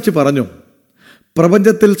ദൃക്സാക്ഷി പറഞ്ഞു,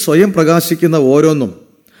 പ്രപഞ്ചത്തിൽ സ്വയം പ്രകാശിക്കുന്ന ഓരോന്നും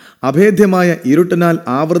അഭേദ്യമായ ഇരുട്ടിനാൽ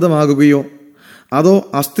ആവൃതമാകുകയോ അതോ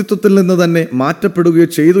അസ്തിത്വത്തിൽ നിന്ന് തന്നെ മാറ്റപ്പെടുകയോ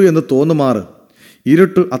ചെയ്തു എന്ന് തോന്നുമാറ്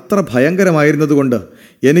ഇരുട്ട് അത്ര ഭയങ്കരമായിരുന്നതുകൊണ്ട്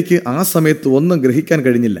എനിക്ക് ആ സമയത്ത് ഒന്നും ഗ്രഹിക്കാൻ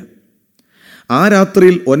കഴിഞ്ഞില്ല. ആ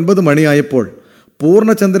രാത്രിയിൽ 9 മണിയായപ്പോൾ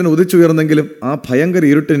പൂർണ്ണചന്ദ്രൻ ഉദിച്ചുയർന്നെങ്കിലും ആ ഭയങ്കര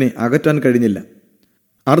ഇരുട്ടിനെ അകറ്റാൻ കഴിഞ്ഞില്ല.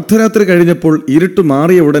 അർദ്ധരാത്രി കഴിഞ്ഞപ്പോൾ ഇരുട്ട്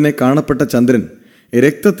മാറിയ ഉടനെ കാണപ്പെട്ട ചന്ദ്രൻ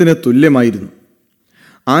രക്തത്തിന് തുല്യമായിരുന്നു.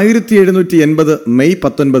 1780 മെയ്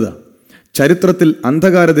 19 ചരിത്രത്തിൽ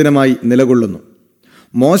അന്ധകാര ദിനമായി നിലകൊള്ളുന്നു.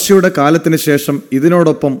 മോശയുടെ കാലത്തിന് ശേഷം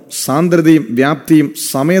ഇതിനോടൊപ്പം സാന്ദ്രതയും വ്യാപ്തിയും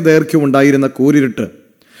സമയദൈർഘ്യവും ഉണ്ടായിരുന്ന കൂരിരുട്ട്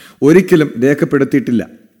ഒരിക്കലും രേഖപ്പെടുത്തിയിട്ടില്ല.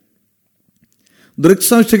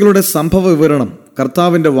 ദൃക്സാക്ഷികളുടെ സംഭവ വിവരണം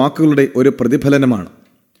കർത്താവിൻ്റെ വാക്കുകളുടെ ഒരു പ്രതിഫലനമാണ്.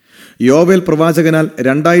 യോവേൽ പ്രവാചകനാൽ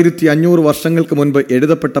 2500 വർഷങ്ങൾക്ക് മുൻപ്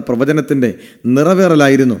എഴുതപ്പെട്ട പ്രവചനത്തിൻ്റെ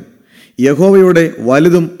നിറവേറലായിരുന്നു. യഹോവയുടെ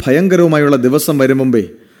വലുതും ഭയങ്കരവുമായുള്ള ദിവസം വരും മുമ്പേ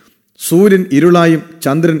സൂര്യൻ ഇരുളായും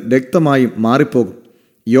ചന്ദ്രൻ രക്തമായും മാറിപ്പോകും.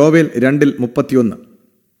 യോവേൽ 2:31.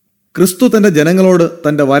 ക്രിസ്തു തൻ്റെ ജനങ്ങളോട്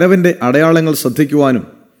തൻ്റെ വരവിൻ്റെ അടയാളങ്ങൾ ശ്രദ്ധിക്കുവാനും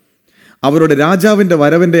അവരുടെ രാജാവിൻ്റെ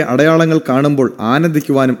വരവിൻ്റെ അടയാളങ്ങൾ കാണുമ്പോൾ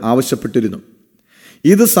ആനന്ദിക്കുവാനും ആവശ്യപ്പെട്ടിരുന്നു.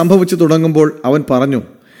 ഇത് സംഭവിച്ചു തുടങ്ങുമ്പോൾ അവൻ പറഞ്ഞു,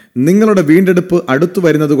 നിങ്ങളുടെ വീണ്ടെടുപ്പ് അടുത്തു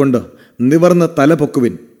വരുന്നതുകൊണ്ട് നിവർന്ന് തല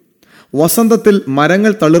പൊക്കുവിൻ. വസന്തത്തിൽ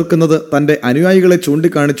മരങ്ങൾ തളിർക്കുന്നത് തൻ്റെ അനുയായികളെ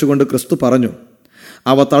ചൂണ്ടിക്കാണിച്ചുകൊണ്ട് ക്രിസ്തു പറഞ്ഞു,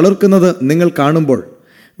 അവ തളിർക്കുന്നത് നിങ്ങൾ കാണുമ്പോൾ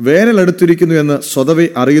വേനൽ അടുത്തിരിക്കുന്നു എന്ന് സ്വതവേ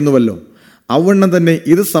അറിയുന്നുവല്ലോ. അവണ്ണം തന്നെ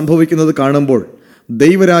ഇത് സംഭവിക്കുന്നത് കാണുമ്പോൾ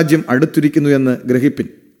ദൈവരാജ്യം അടുത്തിരിക്കുന്നു എന്ന് ഗ്രഹിപ്പിൻ.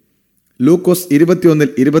 ലൂക്കോസ്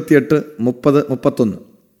 21:28, 30, 31.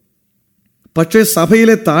 പക്ഷേ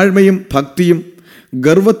സഭയിലെ താഴ്മയും ഭക്തിയും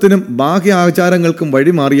ഗർവത്തിനും ബാഹ്യ ആചാരങ്ങൾക്കും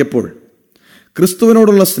വഴിമാറിയപ്പോൾ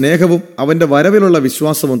ക്രിസ്തുവിനോടുള്ള സ്നേഹവും അവൻ്റെ വരവിലുള്ള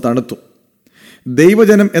വിശ്വാസവും തണുത്തു.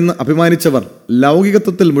 ദൈവജനം എന്ന് അഭിമാനിച്ചവർ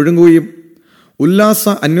ലൗകികത്വത്തിൽ മുഴുകുകയും ഉല്ലാസ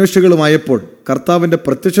അന്വേഷികളുമായപ്പോൾ കർത്താവിൻ്റെ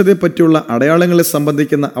പ്രത്യക്ഷതയെപ്പറ്റിയുള്ള അടയാളങ്ങളെ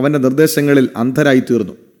സംബന്ധിക്കുന്ന അവൻ്റെ നിർദ്ദേശങ്ങളിൽ അന്ധരായി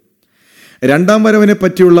തീർന്നു. രണ്ടാം വരവിനെ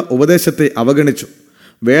പറ്റിയുള്ള ഉപദേശത്തെ അവഗണിച്ചു.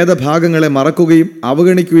 വേദഭാഗങ്ങളെ മറക്കുകയും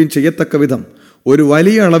അവഗണിക്കുകയും ചെയ്യത്തക്ക വിധം ഒരു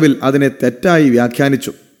വലിയ അളവിൽ അതിനെ തെറ്റായി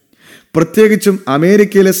വ്യാഖ്യാനിച്ചു. പ്രത്യേകിച്ചും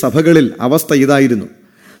അമേരിക്കയിലെ സഭകളിൽ അവസ്ഥ ഇതായിരുന്നു.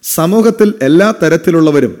 സമൂഹത്തിൽ എല്ലാ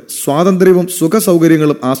തരത്തിലുള്ളവരും സ്വാതന്ത്ര്യവും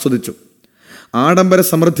സുഖസൗകര്യങ്ങളും ആസ്വദിച്ചു. ആഡംബര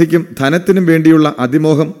സമൃദ്ധിക്കും ധനത്തിനും വേണ്ടിയുള്ള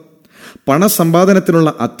അതിമോഹം, പണസമ്പാദനത്തിനുള്ള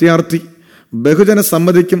അത്യാർത്തി, ബഹുജന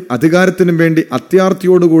സമ്മതിക്കും അധികാരത്തിനും വേണ്ടി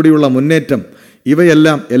അത്യാർത്തിയോടുകൂടിയുള്ള മുന്നേറ്റം,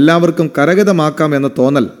 ഇവയെല്ലാം എല്ലാവർക്കും കരഗതമാക്കാം എന്ന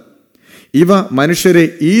തോന്നൽ, ഇവ മനുഷ്യരെ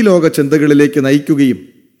ഈ ലോക ചിന്തകളിലേക്ക് നയിക്കുകയും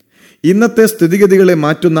ഇന്നത്തെ സ്ഥിതിഗതികളെ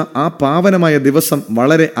മാറ്റുന്ന ആ പാവനമായ ദിവസം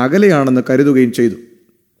വളരെ അകലെയാണെന്ന് കരുതുകയും ചെയ്തു.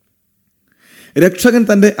 രക്ഷകൻ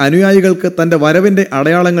തൻ്റെ അനുയായികൾക്ക് തൻ്റെ വരവിൻ്റെ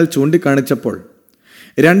അടയാളങ്ങൾ ചൂണ്ടിക്കാണിച്ചപ്പോൾ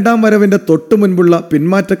രണ്ടാം വരവിൻ്റെ തൊട്ടു മുൻപുള്ള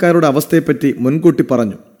പിന്മാറ്റക്കാരുടെ അവസ്ഥയെപ്പറ്റി മുൻകൂട്ടി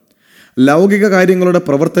പറഞ്ഞു. ലൗകിക കാര്യങ്ങളുടെ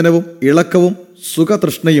പ്രവർത്തനവും ഇളക്കവും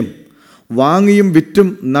സുഖതൃഷ്ണയും, വാങ്ങിയും വിറ്റും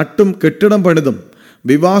നട്ടും കെട്ടിടം പണിതും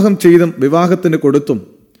വിവാഹം ചെയ്തും വിവാഹത്തിന് കൊടുത്തും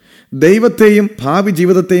ദൈവത്തെയും ഭാവി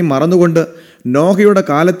ജീവിതത്തെയും മറന്നുകൊണ്ട് നോഹയുടെ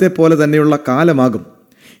കാലത്തെ പോലെ തന്നെയുള്ള കാലമാകും.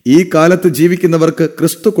 ഈ കാലത്ത് ജീവിക്കുന്നവർക്ക്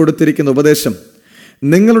ക്രിസ്തു കൊടുത്തിരിക്കുന്ന ഉപദേശം,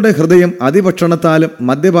 നിങ്ങളുടെ ഹൃദയം അതിഭക്ഷണത്താലും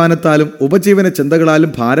മദ്യപാനത്താലും ഉപജീവന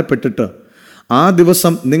ചിന്തകളാലും ഭാരപ്പെട്ടിട്ട് ആ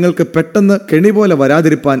ദിവസം നിങ്ങൾക്ക് പെട്ടെന്ന് കെണി പോലെ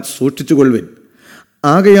വരാതിരിപ്പാൻ സൂക്ഷിച്ചുകൊള്ളുവിൻ.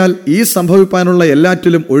 ആകയാൽ ഈ സംഭവിപ്പാനുള്ള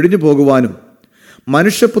എല്ലാറ്റിലും ഒഴിഞ്ഞു പോകുവാനും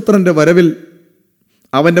മനുഷ്യപുത്രന്റെ വരവിൽ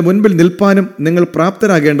അവന്റെ മുൻപിൽ നിൽപ്പാനും നിങ്ങൾ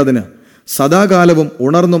പ്രാപ്തരാകേണ്ടതിന് സദാകാലവും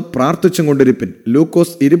ഉണർന്നും പ്രാർത്ഥിച്ചും കൊണ്ടിരിപ്പിൻ.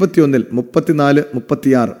 ലൂക്കോസ്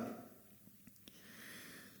 21:34-36.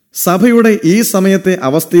 സഭയുടെ ഈ സമയത്തെ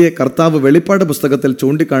അവസ്ഥയെ കർത്താവ് വെളിപ്പാട് പുസ്തകത്തിൽ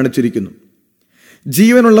ചൂണ്ടിക്കാണിച്ചിരിക്കുന്നു.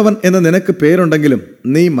 ജീവനുള്ളവൻ എന്ന് നിനക്ക് പേരുണ്ടെങ്കിലും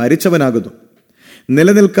നീ മരിച്ചവനാകുന്നു.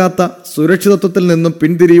 നിലനിൽക്കാത്ത സുരക്ഷിതത്വത്തിൽ നിന്നും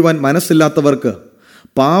പിന്തിരിയുവാൻ മനസ്സില്ലാത്തവർക്ക്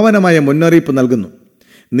പാവനമായ മുന്നറിയിപ്പ് നൽകുന്നു.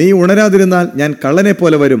 നീ ഉണരാതിരുന്നാൽ ഞാൻ കള്ളനെ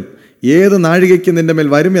പോലെ വരും, ഏത് നാഴികയ്ക്ക് നിന്റെ മേൽ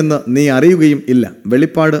വരും എന്ന് നീ അറിയുകയും ഇല്ല.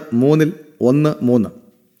 വെളിപ്പാട് 3:1-3.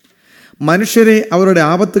 മനുഷ്യരെ അവരുടെ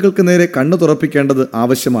ആപത്തുകൾക്ക് നേരെ കണ്ണു തുറപ്പിക്കേണ്ടത്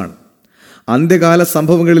ആവശ്യമാണ്. അന്ത്യകാല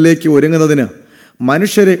സംഭവങ്ങളിലേക്ക് ഒരുങ്ങുന്നതിന്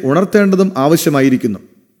മനുഷ്യരെ ഉണർത്തേണ്ടതും ആവശ്യമായിരിക്കുന്നു.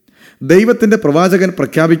 ദൈവത്തിൻ്റെ പ്രവാചകൻ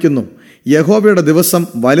പ്രഖ്യാപിക്കുന്നു, യഹോവയുടെ ദിവസം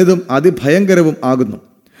വലുതും അതിഭയങ്കരവും ആകുന്നു.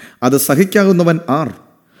 അത് സഹിക്കാവുന്നവൻ ആർ?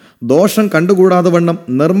 ദോഷം കണ്ടുകൂടാതെ വണ്ണം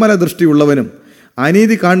നിർമ്മല ദൃഷ്ടിയുള്ളവനും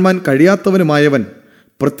അനീതി കാണുവാൻ കഴിയാത്തവനുമായവൻ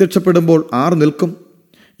പ്രത്യക്ഷപ്പെടുമ്പോൾ ആർ നിൽക്കും?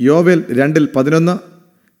 യോവേൽ 2:11,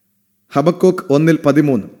 ഹബക്കൂക്ക്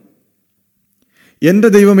 1:13. എൻ്റെ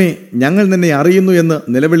ദൈവമേ, ഞങ്ങൾ നിന്നെ അറിയുന്നു എന്ന്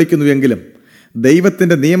നിലവിളിക്കുന്നുവെങ്കിലും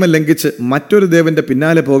ദൈവത്തിൻ്റെ നിയമം ലംഘിച്ച് മറ്റൊരു ദേവന്റെ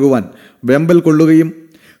പിന്നാലെ പോകുവാൻ വെമ്പൽ കൊള്ളുകയും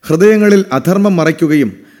ഹൃദയങ്ങളിൽ അധർമ്മം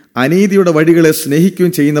മറയ്ക്കുകയും അനീതിയുടെ വഴികളെ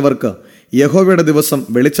സ്നേഹിക്കുകയും ചെയ്യുന്നവർക്ക് യഹോവയുടെ ദിവസം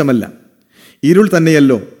വെളിച്ചമല്ല, ഇരുൾ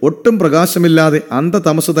തന്നെയല്ലോ, ഒട്ടും പ്രകാശമില്ലാതെ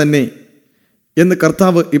അന്ധതമസ് തന്നെ എന്ന്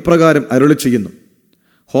കർത്താവ് ഇപ്രകാരം അരുളി ചെയ്യുന്നു.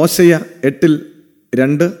 ഹോശയ്യ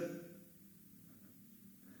 8:2,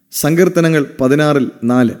 സങ്കീർത്തനങ്ങൾ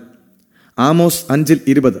 16:4, ആമോസ്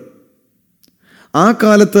 5:20. ആ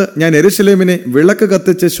കാലത്ത് ഞാൻ യെരൂശലേമിനെ വിളക്ക്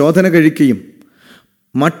കത്തിച്ച് ശോധന കഴിക്കുകയും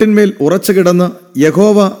മട്ടിന്മേൽ ഉറച്ചു കിടന്ന്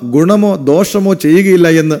യഹോവ ഗുണമോ ദോഷമോ ചെയ്യുകയില്ല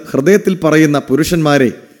എന്ന് ഹൃദയത്തിൽ പറയുന്ന പുരുഷന്മാരെ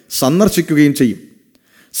സന്ദർശിക്കുകയും ചെയ്യും.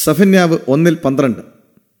 സഫന്യാവ് 1:12.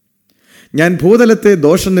 ഞാൻ ഭൂതലത്തെ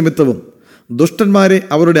ദോഷനിമിത്തവും ദുഷ്ടന്മാരെ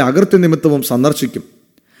അവരുടെ അകൃത്യ നിമിത്തവും സന്ദർശിക്കും.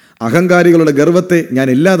 അഹങ്കാരികളുടെ ഗർവത്തെ ഞാൻ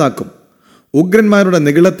ഇല്ലാതാക്കും, ഉഗ്രന്മാരുടെ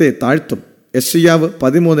നിഗളത്തെ താഴ്ത്തും. യെശയ്യാവ്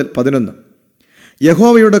 13:11.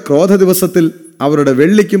 യഹോവയുടെ ക്രോധ ദിവസത്തിൽ അവരുടെ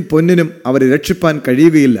വെള്ളിക്കും പൊന്നിനും അവരെ രക്ഷിപ്പാൻ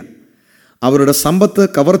കഴിയുകയില്ല. അവരുടെ സമ്പത്ത്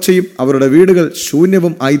കവർച്ചയും അവരുടെ വീടുകൾ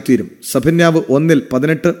ശൂന്യവും ആയിത്തീരും. സഫന്യാവ്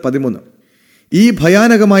 1:18-13. ഈ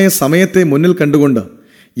ഭയാനകമായ സമയത്തെ മുന്നിൽ കണ്ടുകൊണ്ട്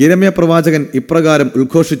യിരെമ്യാ പ്രവാചകൻ ഇപ്രകാരം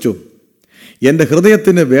ഉദ്ഘോഷിച്ചു: എൻ്റെ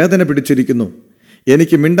ഹൃദയത്തിന് വേദന പിടിച്ചിരിക്കുന്നു,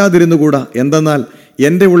 എനിക്ക് മിണ്ടാതിരുന്നുകൂടാ. എന്തെന്നാൽ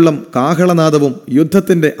എൻ്റെ ഉള്ളം കാഹളനാദവും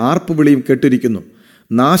യുദ്ധത്തിൻ്റെ ആർപ്പുവിളിയും കേട്ടിരിക്കുന്നു,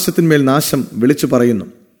 നാശത്തിന്മേൽ നാശം വിളിച്ചു പറയുന്നു.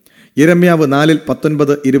 യിരെമ്യാവ്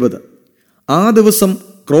 4:19-20. ആ ദിവസം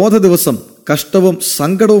ക്രോധ ദിവസം, കഷ്ടവും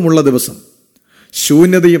സങ്കടവുമുള്ള ദിവസം,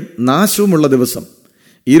 ശൂന്യതയും നാശവുമുള്ള ദിവസം,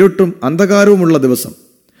 ഇരുട്ടും അന്ധകാരവുമുള്ള ദിവസം,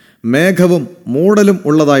 മേഘവും മൂടലും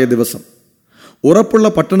ഉള്ളതായ ദിവസം, ഉറപ്പുള്ള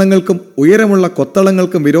പട്ടണങ്ങൾക്കും ഉയരമുള്ള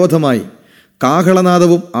കൊത്തളങ്ങൾക്കും വിരോധമായി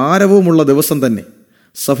കാഹളനാദവും ആരവവുമുള്ള ദിവസം തന്നെ.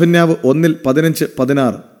 സഫന്യാവ്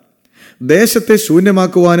 1:15-16. ദേശത്തെ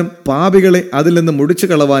ശൂന്യമാക്കുവാനും പാപികളെ അതിൽ നിന്ന് മുടിച്ചു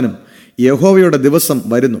കളവാനും യഹോവയുടെ ദിവസം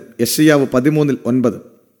വരുന്നു. യെശയ്യാവ് 13:9.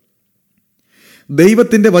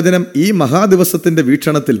 ദൈവത്തിൻ്റെ വചനം ഈ മഹാദിവസത്തിൻ്റെ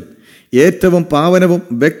വീക്ഷണത്തിൽ ഏറ്റവും പാവനവും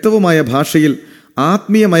വ്യക്തവുമായ ഭാഷയിൽ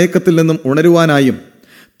ആത്മീയ മയക്കത്തിൽ നിന്നും ഉണരുവാനായും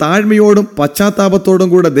താഴ്മയോടും പശ്ചാത്താപത്തോടും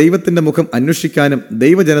കൂടെ ദൈവത്തിൻ്റെ മുഖം അന്വേഷിക്കാനും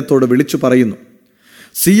ദൈവജനത്തോട് വിളിച്ചു പറയുന്നു.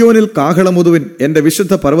 സിയോനിൽ കാഹളമുതുവിൻ, എൻ്റെ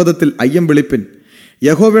വിശുദ്ധ പർവ്വതത്തിൽ അയ്യം വിളിപ്പിൻ.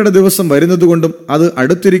 യഹോവയുടെ ദിവസം വരുന്നതുകൊണ്ടും അത്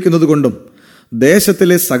അടുത്തിരിക്കുന്നതുകൊണ്ടും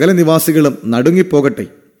ദേശത്തിലെ സകല നിവാസികളും നടുങ്ങിപ്പോകട്ടെ.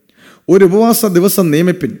 ഒരു ഉപവാസ ദിവസം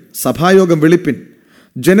നിയമിപ്പിൻ, സഭായോഗം വിളിപ്പിൻ,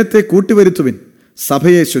 ജനത്തെ കൂട്ടിവരുത്തുവിൻ,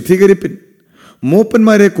 സഭയെ ശുദ്ധീകരിപ്പിൻ,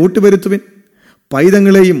 മൂപ്പന്മാരെ കൂട്ടിവരുത്തുവിൻ,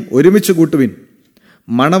 പൈതങ്ങളെയും ഒരുമിച്ച് കൂട്ടുവിൻ.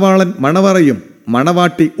 മണവാളൻ മണവറയും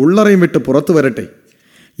മണവാട്ടി ഉള്ളറയും വിട്ട് പുറത്തു വരട്ടെ.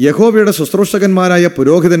 യഹോവയുടെ ശുശ്രൂഷകന്മാരായ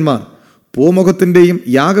പുരോഹിതന്മാർ പൂമുഖത്തിൻ്റെയും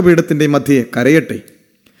യാഗപീഠത്തിൻ്റെയും മധ്യേ കരയട്ടെ.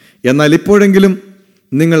 എന്നാൽ ഇപ്പോഴെങ്കിലും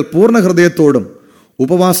നിങ്ങൾ പൂർണ്ണ ഹൃദയത്തോടും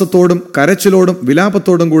ഉപവാസത്തോടും കരച്ചിലോടും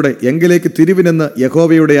വിലാപത്തോടും കൂടെ എങ്കിലേക്ക് തിരുവിനെന്ന്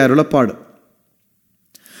യഹോവയുടെ അരുളപ്പാട്.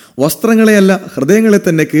 വസ്ത്രങ്ങളെയല്ല, ഹൃദയങ്ങളെ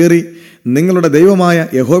തന്നെ കീറി നിങ്ങളുടെ ദൈവമായ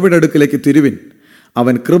യഹോവയുടെ അടുക്കിലേക്ക് തിരുവിൻ.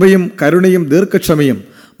 അവൻ കൃപയും കരുണയും ദീർഘക്ഷമയും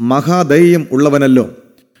മഹാദയയും ഉള്ളവനല്ലോ.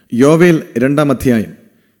 യോവേൽ 2-ാം.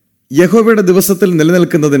 യഹോവയുടെ ദിവസത്തിൽ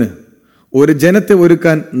നിലനിൽക്കുന്നതിന് ഒരു ജനത്തെ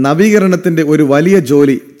ഒരുക്കാൻ നവീകരണത്തിൻ്റെ ഒരു വലിയ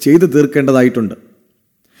ജോലി ചെയ്തു തീർക്കേണ്ടതായിട്ടുണ്ട്.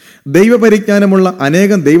 ദൈവപരിജ്ഞാനമുള്ള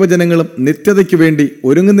അനേകം ദൈവജനങ്ങളും നിത്യതയ്ക്ക് വേണ്ടി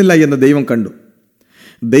ഒരുങ്ങുന്നില്ല എന്ന് ദൈവം കണ്ടു.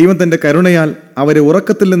 ദൈവം തൻ്റെ കരുണയാൽ അവരെ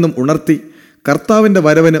ഉറക്കത്തിൽ നിന്നും ഉണർത്തി കർത്താവിൻ്റെ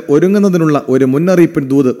വരവിന് ഒരുങ്ങുന്നതിനുള്ള ഒരു മുന്നറിയിപ്പിൻ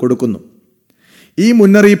ദൂത് കൊടുക്കുന്നു. ഈ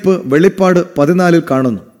മുന്നറിയിപ്പ് വെളിപ്പാട് 14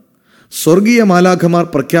 കാണുന്നു. സ്വർഗീയ മാലാഖമാർ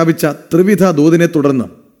പ്രഖ്യാപിച്ച ത്രിവിധ ദൂതിനെ തുടർന്ന്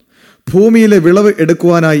ഭൂമിയിലെ വിളവ്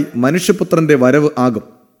എടുക്കുവാനായി മനുഷ്യപുത്രന്റെ വരവ് ആകും.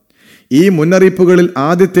 ഈ മുന്നറിയിപ്പുകളിൽ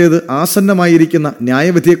ആദ്യത്തേത് ആസന്നമായിരിക്കുന്ന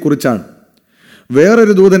ന്യായവിധിയെക്കുറിച്ചാണ്.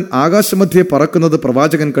 വേറൊരു ദൂതൻ ആകാശമധ്യേ പറക്കുന്നത്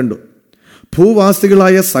പ്രവാചകൻ കണ്ടു.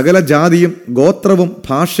 ഭൂവാസികളായ സകല ജാതിയും ഗോത്രവും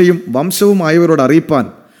ഭാഷയും വംശവുമായവരോട് അറിയിപ്പാൻ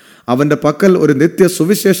അവൻ്റെ പക്കൽ ഒരു നിത്യ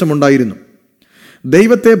സുവിശേഷമുണ്ടായിരുന്നു.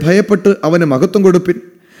 ദൈവത്തെ ഭയപ്പെട്ട് അവന് മഹത്വം കൊടുപ്പിൻ,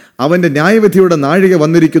 അവൻ്റെ ന്യായവിധിയുടെ നാഴിക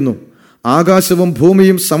വന്നിരിക്കുന്നു. ആകാശവും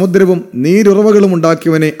ഭൂമിയും സമുദ്രവും നീരുറവകളും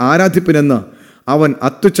ഉണ്ടാക്കിയവനെ ആരാധിപ്പിനെന്ന് അവൻ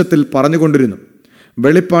അത്യുച്ചത്തിൽ പറഞ്ഞുകൊണ്ടിരുന്നു.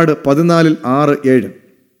 വെളിപ്പാട് 14:6-7.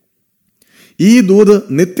 ഈ ദൂത്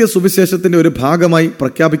നിത്യസുവിശേഷത്തിൻ്റെ ഒരു ഭാഗമായി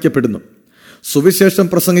പ്രഖ്യാപിക്കപ്പെടുന്നു. സുവിശേഷം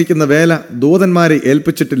പ്രസംഗിക്കുന്ന വേല ദൂതന്മാരെ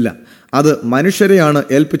ഏൽപ്പിച്ചിട്ടില്ല, അത് മനുഷ്യരെയാണ്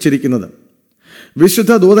ഏൽപ്പിച്ചിരിക്കുന്നത്.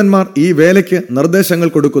 വിശുദ്ധ ദൂതന്മാർ ഈ വേലയ്ക്ക് നിർദ്ദേശങ്ങൾ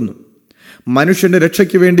കൊടുക്കുന്നു. മനുഷ്യന്റെ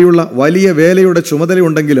രക്ഷയ്ക്ക് വേണ്ടിയുള്ള വലിയ വേലയുടെ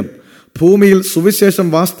ചുമതലയുണ്ടെങ്കിലും ഭൂമിയിൽ സുവിശേഷം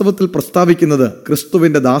വാസ്തവത്തിൽ പ്രസ്താവിക്കുന്നത്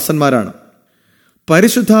ക്രിസ്തുവിൻ്റെ ദാസന്മാരാണ്.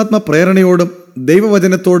 പരിശുദ്ധാത്മ പ്രേരണയോടും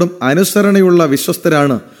ദൈവവചനത്തോടും അനുസരണയുള്ള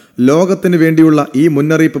വിശ്വസ്തരാണ് ലോകത്തിന് വേണ്ടിയുള്ള ഈ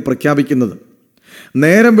മുന്നറിയിപ്പ് പ്രഖ്യാപിക്കുന്നത്.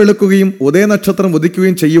 നേരം വെളുക്കുകയും ഉദയനക്ഷത്രം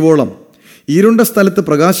ഉദിക്കുകയും ചെയ്യുവോളം ഇരുണ്ട സ്ഥലത്ത്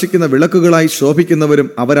പ്രകാശിക്കുന്ന വിളക്കുകളായി ശോഭിക്കുന്നവരും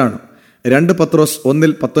അവരാണ്. 2 പത്രോസ്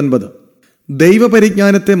 1:19.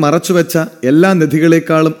 ദൈവപരിജ്ഞാനത്തെ മറച്ചുവെച്ച എല്ലാ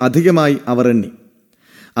നിധികളെക്കാളും അധികമായി അവർ എണ്ണി.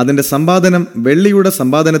 അതിൻ്റെ സമ്പാദനം വെള്ളിയുടെ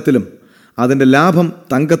സമ്പാദനത്തിലും അതിൻ്റെ ലാഭം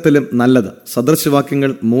തങ്കത്തിലും നല്ലത്.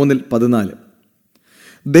 സദൃശവാക്യങ്ങൾ 3:14.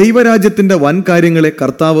 ദൈവരാജ്യത്തിൻ്റെ വൻ കാര്യങ്ങളെ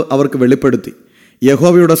കർത്താവ് അവർക്ക് വെളിപ്പെടുത്തി.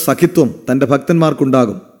 യഹോവയുടെ സഖിത്വം തൻ്റെ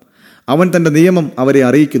ഭക്തന്മാർക്കുണ്ടാകും. അവൻ തൻ്റെ നിയമം അവരെ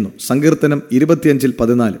അറിയിക്കുന്നു. സങ്കീർത്തനം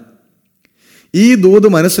 25:14. ഈ ദൂത്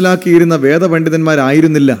മനസ്സിലാക്കിയിരുന്ന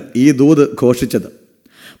വേദപണ്ഡിതന്മാരായിരുന്നില്ല ഈ ദൂത് ഘോഷിച്ചത്.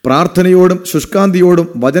 പ്രാർത്ഥനയോടും ശുഷ്കാന്തിയോടും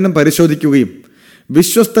വചനം പരിശോധിക്കുകയും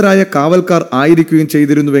വിശ്വസ്തരായ കാവൽക്കാർ ആയിരിക്കുകയും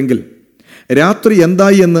ചെയ്തിരുന്നുവെങ്കിൽ രാത്രി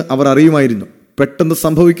എന്തായി എന്ന് അവർ അറിയുമായിരുന്നു. പെട്ടെന്ന്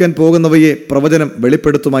സംഭവിക്കാൻ പോകുന്നവയെ പ്രവചനം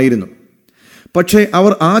വെളിപ്പെടുത്തുമായിരുന്നു. പക്ഷേ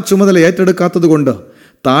അവർ ആ ചുമതല ഏറ്റെടുക്കാത്തതുകൊണ്ട്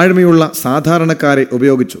താഴ്മയുള്ള സാധാരണക്കാരെ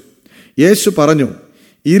ഉപയോഗിച്ചു. യേശു പറഞ്ഞു,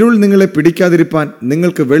 ഇരുൾ നിങ്ങളെ പിടിക്കാതിരിപ്പാൻ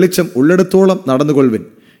നിങ്ങൾക്ക് വെളിച്ചം ഉള്ളിടത്തോളം നടന്നുകൊള്ളുവിൻ.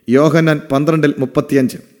 യോഹന്നാൻ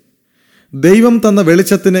 12:35. ദൈവം തന്ന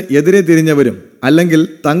വെളിച്ചത്തിന് എതിരെ തിരിഞ്ഞവരും അല്ലെങ്കിൽ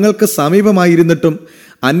തങ്ങൾക്ക് സമീപമായിരുന്നിട്ടും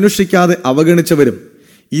അന്വേഷിക്കാതെ അവഗണിച്ചവരും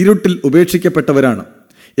ഇരുട്ടിൽ ഉപേക്ഷിക്കപ്പെട്ടവരാണ്.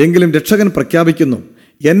 എങ്കിലും രക്ഷകൻ പ്രഖ്യാപിക്കുന്നു,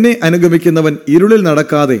 എന്നെ അനുഗമിക്കുന്നവൻ ഇരുളിൽ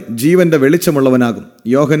നടക്കാതെ ജീവന്റെ വെളിച്ചമുള്ളവനാകും.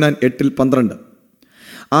 യോഹന്നാൻ 8:12.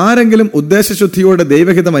 ആരെങ്കിലും ഉദ്ദേശശുദ്ധിയോടെ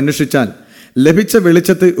ദൈവഹിതം അന്വേഷിച്ചാൽ ലഭിച്ച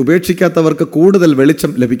വെളിച്ചത്തെ ഉപേക്ഷിക്കാത്തവർക്ക് കൂടുതൽ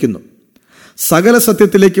വെളിച്ചം ലഭിക്കുന്നു. സകല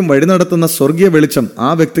സത്യത്തിലേക്കും വഴി നടത്തുന്ന സ്വർഗീയ വെളിച്ചം ആ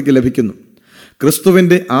വ്യക്തിക്ക് ലഭിക്കുന്നു.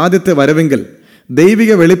 ക്രിസ്തുവിൻ്റെ ആദ്യത്തെ വരവെങ്കിൽ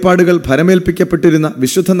ദൈവിക വെളിപ്പാടുകൾ ഭരമേൽപ്പിക്കപ്പെട്ടിരുന്ന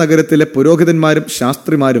വിശുദ്ധ നഗരത്തിലെ പുരോഹിതന്മാരും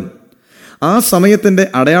ശാസ്ത്രിമാരും ആ സമയത്തിൻ്റെ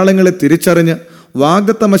അടയാളങ്ങളെ തിരിച്ചറിഞ്ഞ്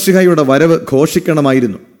വാഗ്ദത്ത മശിഹയുടെ വരവ്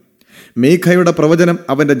ഘോഷിക്കണമായിരുന്നു. മീഖയുടെ പ്രവചനം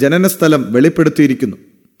അവൻ്റെ ജനനസ്ഥലം വെളിപ്പെടുത്തിയിരിക്കുന്നു.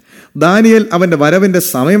 ദാനിയേൽ അവൻ്റെ വരവിൻ്റെ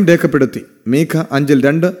സമയം രേഖപ്പെടുത്തി. മീഖ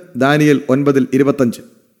 5:2, ദാനിയേൽ 9:25.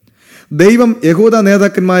 ദൈവം യഹൂദ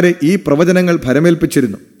നേതാക്കന്മാരെ ഈ പ്രവചനങ്ങൾ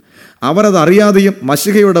ഭരമേൽപ്പിച്ചിരുന്നു. അവർ അതറിയാതെയും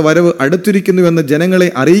മശിഹയുടെ വരവ് അടുത്തിരിക്കുന്നുവെന്ന് ജനങ്ങളെ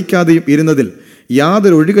അറിയിക്കാതെയും ഇരുന്നതിൽ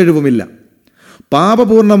യാതൊരു ഒഴികഴിവുമില്ല.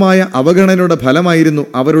 പാപപൂർണമായ അവഗണനയുടെ ഫലമായിരുന്നു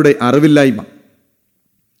അവരുടെ അറിവില്ലായ്മ.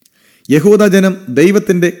 യഹൂദജനം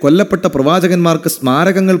ദൈവത്തിൻ്റെ കൊല്ലപ്പെട്ട പ്രവാചകന്മാർക്ക്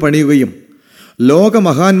സ്മാരകങ്ങൾ പണിയുകയും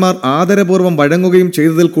ലോകമഹാന്മാർ ആദരപൂർവ്വം വഴങ്ങുകയും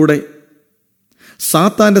ചെയ്തതിൽ കൂടെ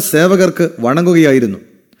സാത്താൻ്റെ സേവകർക്ക് വണങ്ങുകയായിരുന്നു.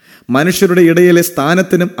 മനുഷ്യരുടെ ഇടയിലെ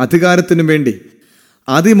സ്ഥാനത്തിനും അധികാരത്തിനും വേണ്ടി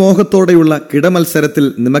അതിമോഹത്തോടെയുള്ള കിടമത്സരത്തിൽ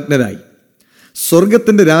നിമഗ്നരായി.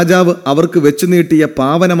 സ്വർഗത്തിൻ്റെ രാജാവ് അവർക്ക് വെച്ചു നീട്ടിയ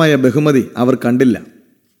പാവനമായ ബഹുമതി അവർ കണ്ടില്ല.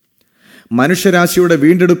 മനുഷ്യരാശിയുടെ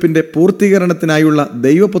വീണ്ടെടുപ്പിൻ്റെ പൂർത്തീകരണത്തിനായുള്ള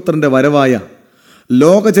ദൈവപുത്രൻ്റെ വരവായ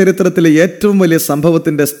ലോകചരിത്രത്തിലെ ഏറ്റവും വലിയ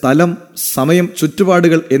സംഭവത്തിൻ്റെ സ്ഥലം, സമയം,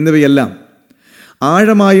 ചുറ്റുപാടുകൾ എന്നിവയെല്ലാം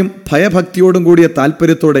ആഴമായും ഭയഭക്തിയോടും കൂടിയ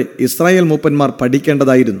താല്പര്യത്തോടെ ഇസ്രായേൽ മൂപ്പന്മാർ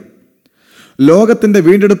പഠിക്കേണ്ടതായിരുന്നു. ലോകത്തിൻ്റെ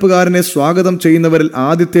വീണ്ടെടുപ്പുകാരനെ സ്വാഗതം ചെയ്യുന്നവരിൽ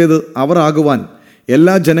ആദ്യത്തേത് അവർ ആകുവാൻ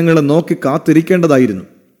എല്ലാ ജനങ്ങളും നോക്കി കാത്തിരിക്കേണ്ടതായിരുന്നു.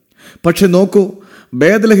 പക്ഷെ നോക്കൂ,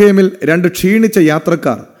 ബേത്ലഹേമിൽ 2 ക്ഷീണിച്ച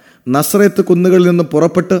യാത്രക്കാർ നസ്രേത്ത് കുന്നുകളിൽ നിന്നും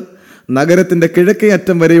പുറപ്പെട്ട് നഗരത്തിൻ്റെ കിഴക്കേ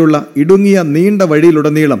അറ്റം വരെയുള്ള ഇടുങ്ങിയ നീണ്ട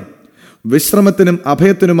വഴിയിലുടനീളം വിശ്രമത്തിനും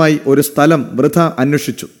അഭയത്തിനുമായി ഒരു സ്ഥലം വൃഥ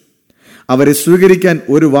അന്വേഷിച്ചു. അവരെ സ്വീകരിക്കാൻ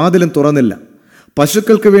ഒരു വാതിലും തുറന്നില്ല.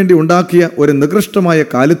 പശുക്കൾക്ക് വേണ്ടി ഉണ്ടാക്കിയ ഒരു നികൃഷ്ടമായ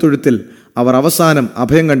കാലിത്തൊഴുത്തിൽ അവർ അവസാനം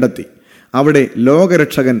അഭയം കണ്ടെത്തി. അവിടെ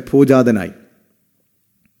ലോകരക്ഷകൻ ഭൂജാതനായി.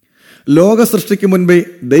 ലോക സൃഷ്ടിക്ക് മുൻപേ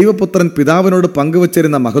ദൈവപുത്രൻ പിതാവിനോട്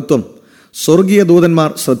പങ്കുവച്ചിരുന്ന മഹത്വം സ്വർഗീയ ദൂതന്മാർ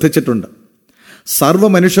ശ്രദ്ധിച്ചിട്ടുണ്ട്. സർവ്വ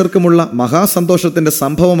മനുഷ്യർക്കുമുള്ള മഹാസന്തോഷത്തിൻ്റെ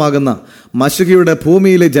സംഭവമാകുന്ന മശിഹയുടെ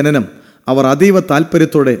ഭൂമിയിലെ ജനനം അവർ അതീവ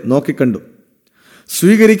താല്പര്യത്തോടെ നോക്കിക്കണ്ടു.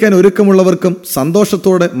 സ്വീകരിക്കാൻ ഒരുക്കമുള്ളവർക്കും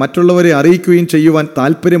സന്തോഷത്തോടെ മറ്റുള്ളവരെ അറിയിക്കുകയും ചെയ്യുവാൻ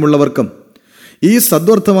താല്പര്യമുള്ളവർക്കും ഈ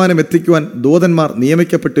സദ്വർത്തമാനം എത്തിക്കുവാൻ ദൂതന്മാർ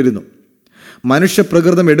നിയമിക്കപ്പെട്ടിരുന്നു.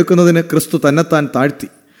 മനുഷ്യപ്രകൃതം എടുക്കുന്നതിന് ക്രിസ്തു തന്നെത്താൻ താഴ്ത്തി.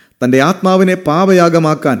 തൻ്റെ ആത്മാവിനെ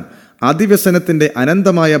പാപയാഗമാക്കാൻ അതിവ്യസനത്തിൻ്റെ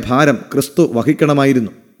അനന്തമായ ഭാരം ക്രിസ്തു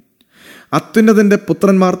വഹിക്കണമായിരുന്നു. അത്യുന്നതന്റെ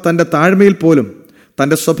പുത്രന്മാർ തന്റെ താഴ്മയിൽ പോലും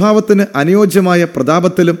തന്റെ സ്വഭാവത്തിന് അനുയോജ്യമായ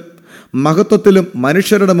പ്രതാപത്തിലും മഹത്വത്തിലും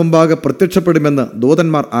മനുഷ്യരുടെ മുമ്പാകെ പ്രത്യക്ഷപ്പെടുമെന്ന്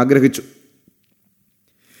ദൂതന്മാർ ആഗ്രഹിച്ചു.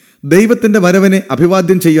 ദൈവത്തിന്റെ വരവിനെ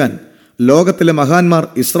അഭിവാദ്യം ചെയ്യാൻ ലോകത്തിലെ മഹാന്മാർ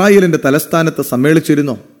ഇസ്രായേലിന്റെ തലസ്ഥാനത്ത്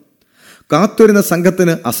സമ്മേളിച്ചിരുന്നോ? കാത്തിരുന്ന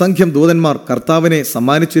സംഘത്തിന് അസംഖ്യം ദൂതന്മാർ കർത്താവിനെ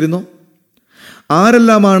സമ്മാനിച്ചിരുന്നു.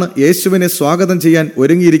 ആരെല്ലാമാണ് യേശുവിനെ സ്വാഗതം ചെയ്യാൻ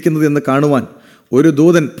ഒരുങ്ങിയിരിക്കുന്നത് എന്ന് കാണുവാൻ ഒരു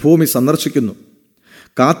ദൂതൻ ഭൂമി സന്ദർശിക്കുന്നു.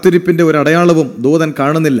 കാത്തിരിപ്പിന്റെ ഒരു അടയാളവും ദൂതൻ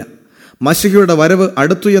കാണുന്നില്ല. മശിഹയുടെ വരവ്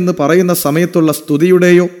അടുത്തു എന്ന് പറയുന്ന സമയത്തുള്ള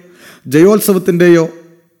സ്തുതിയുടെയോ ജയോത്സവത്തിൻ്റെയോ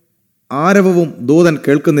ആരവവും ദൂതൻ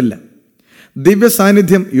കേൾക്കുന്നില്ല. ദിവ്യ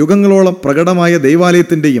സാന്നിധ്യം യുഗങ്ങളോളം പ്രകടമായ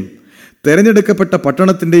ദൈവാലയത്തിൻ്റെയും തെരഞ്ഞെടുക്കപ്പെട്ട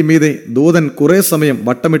പട്ടണത്തിൻ്റെയും മീതെ ദൂതൻ കുറേ സമയം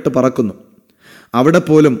വട്ടമിട്ട് പറക്കുന്നു. അവിടെ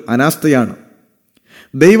പോലും അനാസ്ഥയാണ്.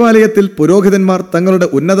 ദൈവാലയത്തിൽ പുരോഹിതന്മാർ തങ്ങളുടെ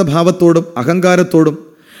ഉന്നതഭാവത്തോടും അഹങ്കാരത്തോടും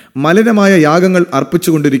മലിനമായ യാഗങ്ങൾ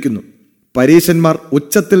അർപ്പിച്ചുകൊണ്ടിരിക്കുന്നു. പരീശന്മാർ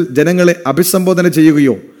ഉച്ചത്തിൽ ജനങ്ങളെ അഭിസംബോധന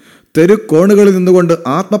ചെയ്യുകയോ തെരുക്കോണുകളിൽ നിന്നുകൊണ്ട്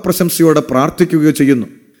ആത്മപ്രശംസയോടെ പ്രാർത്ഥിക്കുകയോ ചെയ്യുന്നു.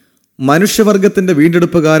 മനുഷ്യവർഗത്തിന്റെ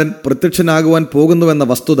വീണ്ടെടുപ്പുകാരൻ പ്രത്യക്ഷനാകുവാൻ പോകുന്നുവെന്ന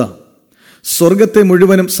വസ്തുത സ്വർഗത്തെ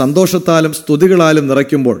മുഴുവനും സന്തോഷത്താലും സ്തുതികളാലും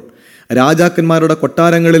നിറയ്ക്കുമ്പോൾ രാജാക്കന്മാരുടെ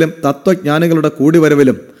കൊട്ടാരങ്ങളിലും തത്വജ്ഞാനികളുടെ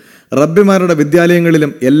കൂടിവരവിലും റബ്ബിമാരുടെ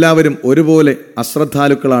വിദ്യാലയങ്ങളിലും എല്ലാവരും ഒരുപോലെ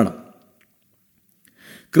അശ്രദ്ധാലുക്കളാണ്.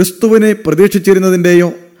 ക്രിസ്തുവിനെ പ്രതീക്ഷിച്ചിരുന്നതിൻ്റെയോ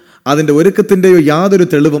അതിൻ്റെ ഒരുക്കത്തിൻ്റെയോ യാതൊരു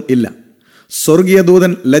തെളിവും ഇല്ല. സ്വർഗീയ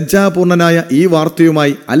ദൂതൻ ലജ്ജാപൂർണനായ ഈ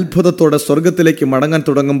വാർത്തയുമായി അത്ഭുതത്തോടെ സ്വർഗത്തിലേക്ക് മടങ്ങാൻ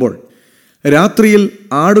തുടങ്ങുമ്പോൾ രാത്രിയിൽ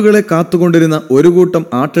ആടുകളെ കാത്തുകൊണ്ടിരുന്ന ഒരു കൂട്ടം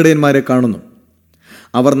ആട്ടിടയന്മാരെ കാണുന്നു.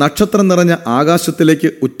 അവർ നക്ഷത്രം നിറഞ്ഞ ആകാശത്തിലേക്ക്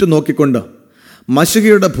ഉറ്റുനോക്കിക്കൊണ്ട്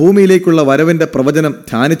മശിഹയുടെ ഭൂമിയിലേക്കുള്ള വരവിൻ്റെ പ്രവചനം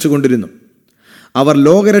ധ്യാനിച്ചുകൊണ്ടിരുന്നു. അവർ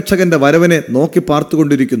ലോകരക്ഷകന്റെ വരവിനെ നോക്കി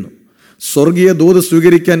പാർത്തുകൊണ്ടിരിക്കുന്നു. സ്വർഗീയ ദൂത്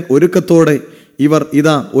സ്വീകരിക്കാൻ ഒരുക്കത്തോടെ ഇവർ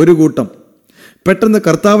ഇതാ ഒരു കൂട്ടം. പെട്ടെന്ന്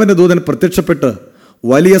കർത്താവിൻ്റെ ദൂതൻ പ്രത്യക്ഷപ്പെട്ട്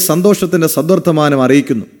വലിയ സന്തോഷത്തിൻ്റെ സദ്വർത്തമാനം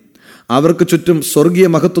അറിയിക്കുന്നു. അവർക്ക് ചുറ്റും സ്വർഗീയ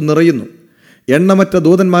മഹത്വം നിറയുന്നു. എണ്ണമറ്റ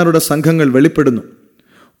ദൂതന്മാരുടെ സംഘങ്ങൾ വെളിപ്പെടുന്നു.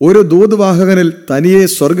 ഒരു ദൂതുവാഹകനിൽ തനിയെ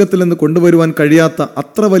സ്വർഗത്തിൽ നിന്ന് കൊണ്ടുവരുവാൻ കഴിയാത്ത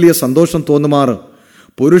അത്ര വലിയ സന്തോഷം തോന്നുമാറ്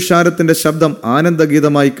പുരുഷാരത്തിൻ്റെ ശബ്ദം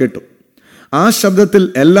ആനന്ദഗീതമായി കേട്ടു. ആ ശബ്ദത്തിൽ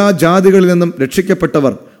എല്ലാ ജാതികളിൽ നിന്നും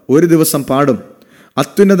രക്ഷിക്കപ്പെട്ടവർ ഒരു ദിവസം പാടും: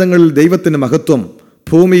 അത്യുന്നതങ്ങളിൽ ദൈവത്തിന് മഹത്വം,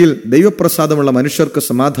 ഭൂമിയിൽ ദൈവപ്രസാദമുള്ള മനുഷ്യർക്ക്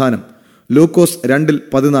സമാധാനം. ലൂക്കോസ്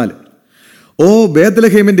 2:14. ഓ,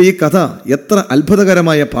 ബേത്ലഹേമിൻ്റെ ഈ കഥ എത്ര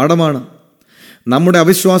അത്ഭുതകരമായ പാഠമാണ്! നമ്മുടെ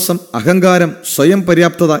അവിശ്വാസം, അഹങ്കാരം, സ്വയം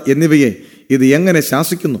പര്യാപ്തത എന്നിവയെ ഇത് എങ്ങനെ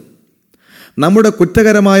ശാസിക്കുന്നു! നമ്മുടെ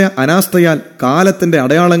കുറ്റകരമായ അനാസ്ഥയാൽ കാലത്തിൻ്റെ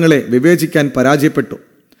അടയാളങ്ങളെ വിവേചിക്കാൻ പരാജയപ്പെട്ടു.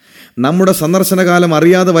 നമ്മുടെ സന്ദർശനകാലം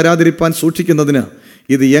അറിയാതെ വരാതിരിപ്പാൻ സൂക്ഷിക്കുന്നതിന്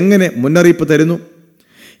ഇത് എങ്ങനെ മുന്നറിയിപ്പ് തരുന്നു!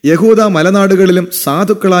 യഹൂദ മലനാടുകളിലും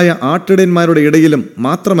സാധുക്കളായ ആട്ടിടയന്മാരുടെ ഇടയിലും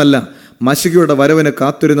മാത്രമല്ല മശിഹയുടെ വരവിന്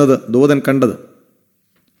കാത്തിരുന്നത് ദൂതൻ കണ്ടത്.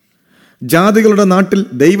 ജാതികളുടെ നാട്ടിൽ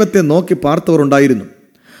ദൈവത്തെ നോക്കി പാർത്തവർ ഉണ്ടായിരുന്നു.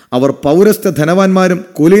 അവർ പൗരസ്ത്യ ധനവാന്മാരും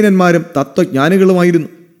കുലീനന്മാരും തത്വജ്ഞാനികളുമായിരുന്നു.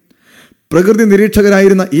 പ്രകൃതി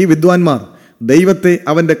നിരീക്ഷകരായിരുന്ന ഈ വിദ്വാൻമാർ ദൈവത്തെ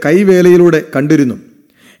അവൻ്റെ കൈവേലയിലൂടെ കണ്ടിരുന്നു.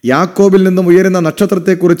 യാക്കോബിൽ നിന്നും ഉയരുന്ന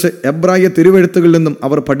നക്ഷത്രത്തെക്കുറിച്ച് എബ്രായ തിരുവെഴുത്തുകളിൽ നിന്നും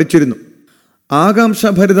അവർ പഠിച്ചിരുന്നു.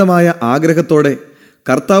 ആകാംക്ഷഭരിതമായ ആഗ്രഹത്തോടെ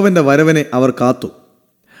കർത്താവിൻ്റെ വരവിനെ അവർ കാത്തു.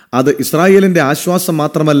 അത് ഇസ്രായേലിൻ്റെ ആശ്വാസം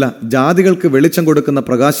മാത്രമല്ല, ജാതികൾക്ക് വെളിച്ചം കൊടുക്കുന്ന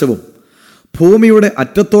പ്രകാശവും ഭൂമിയുടെ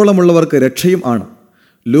അറ്റത്തോളമുള്ളവർക്ക് രക്ഷയും ആണ്.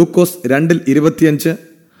 ലൂക്കോസ്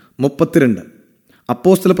 2:25-32,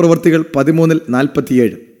 അപ്പോസ്തല പ്രവൃത്തികൾ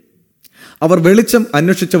 13:47. അവർ വെളിച്ചം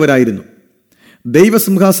അന്വേഷിച്ചവരായിരുന്നു.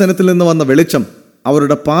 ദൈവസിംഹാസനത്തിൽ നിന്ന് വന്ന വെളിച്ചം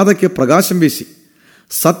അവരുടെ പാതയ്ക്ക് പ്രകാശം വീശി.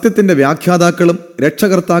 സത്യത്തിൻ്റെ വ്യാഖ്യാതാക്കളും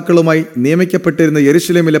രക്ഷകർത്താക്കളുമായി നിയമിക്കപ്പെട്ടിരുന്ന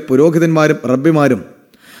യെരുശലേമിലെ പുരോഹിതന്മാരും റബ്ബിമാരും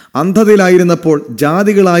അന്ധതയിലായിരുന്നപ്പോൾ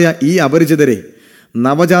ജാതികളായ ഈ അപരിചിതരെ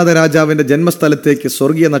നവജാത രാജാവിൻ്റെ ജന്മസ്ഥലത്തേക്ക്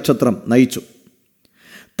സ്വർഗീയ നക്ഷത്രം നയിച്ചു.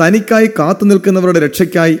 തനിക്കായി കാത്തു നിൽക്കുന്നവരുടെ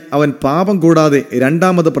രക്ഷയ്ക്കായി അവൻ പാപം കൂടാതെ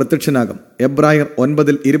രണ്ടാമത് പ്രത്യക്ഷനാകും. എബ്രായർ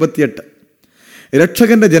 9:28.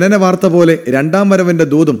 രക്ഷകന്റെ ജനന വാർത്ത പോലെ രണ്ടാം വരവിൻ്റെ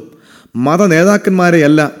ദൂതും മത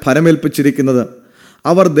നേതാക്കന്മാരെയല്ല ഫലമേൽപ്പിച്ചിരിക്കുന്നത്.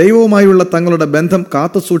 അവർ ദൈവവുമായുള്ള തങ്ങളുടെ ബന്ധം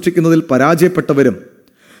കാത്തു സൂക്ഷിക്കുന്നതിൽ പരാജയപ്പെട്ടവരും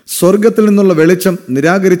സ്വർഗത്തിൽ നിന്നുള്ള വെളിച്ചം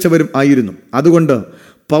നിരാകരിച്ചവരും ആയിരുന്നു. അതുകൊണ്ട്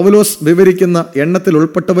പൗലോസ് വിവരിക്കുന്ന എണ്ണത്തിൽ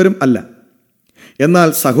ഉൾപ്പെട്ടവരും അല്ല. എന്നാൽ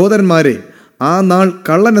സഹോദരന്മാരെ, ആ നാൾ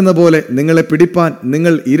കള്ളൻ എന്ന പോലെ നിങ്ങളെ പിടിപ്പാൻ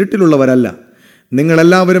നിങ്ങൾ ഇരുട്ടിലുള്ളവരല്ല.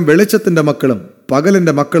 നിങ്ങളെല്ലാവരും വെളിച്ചത്തിൻ്റെ മക്കളും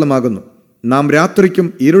പകലിൻ്റെ മക്കളുമാകുന്നു. നാം രാത്രിക്കും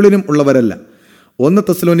ഇരുളിനും ഉള്ളവരല്ല. 1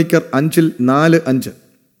 തെസ്സലോനിക്കർ 5:4-5.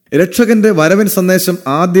 രക്ഷകന്റെ വരവിൻ സന്ദേശം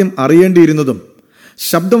ആദ്യം അറിയേണ്ടിയിരുന്നതും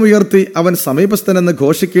ശബ്ദമുയർത്തി അവൻ സമീപസ്ഥനെന്ന്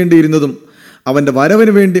ഘോഷിക്കേണ്ടിയിരുന്നതും അവൻ്റെ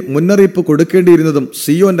വരവിന് വേണ്ടി മുന്നറിയിപ്പ് കൊടുക്കേണ്ടിയിരുന്നതും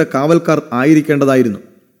സിയോന്റെ കാവൽക്കാർ ആയിരിക്കേണ്ടതായിരുന്നു.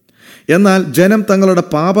 എന്നാൽ ജനം തങ്ങളുടെ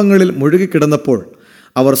പാപങ്ങളിൽ മുഴുകിക്കിടന്നപ്പോൾ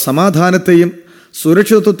അവർ സമാധാനത്തെയും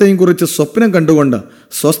സുരക്ഷിതത്വത്തെയും കുറിച്ച് സ്വപ്നം കണ്ടുകൊണ്ട്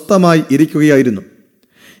സ്വസ്ഥമായി ഇരിക്കുകയായിരുന്നു.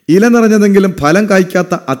 ഇല നിറഞ്ഞതെങ്കിലും ഫലം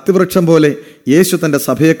കായ്ക്കാത്ത അത്തിവൃക്ഷം പോലെ യേശു തൻ്റെ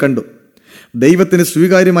സഭയെ കണ്ടു. ദൈവത്തിന്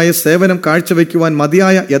സ്വീകാര്യമായ സേവനം കാഴ്ചവെക്കുവാൻ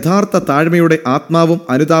മതിയായ യഥാർത്ഥ താഴ്മയുടെ ആത്മാവും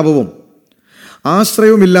അനുതാപവും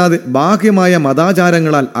ആശ്രയവുമില്ലാതെ ബാഹ്യമായ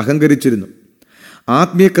മതാചാരങ്ങളാൽ അഹങ്കരിച്ചിരുന്നു.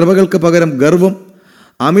 ആത്മീയ കൃപകൾക്ക് പകരം ഗർവും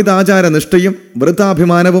അമിതാചാര നിഷ്ഠയും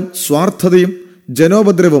വൃഥാഭിമാനവും സ്വാർത്ഥതയും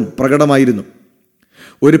ജനോപദ്രവവും പ്രകടമായിരുന്നു.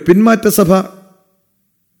 ഒരു പിന്മാറ്റ സഭ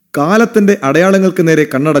കാലത്തിൻ്റെ അടയാളങ്ങൾക്ക് നേരെ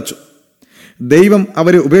കണ്ണടച്ചു. ദൈവം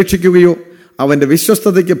അവരെ ഉപേക്ഷിക്കുകയോ അവൻ്റെ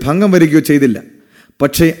വിശ്വസ്തതയ്ക്ക് ഭംഗം വരികയോ ചെയ്തില്ല.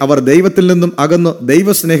 പക്ഷേ അവർ ദൈവത്തിൽ നിന്നും അകന്നു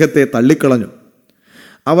ദൈവസ്നേഹത്തെ തള്ളിക്കളഞ്ഞു.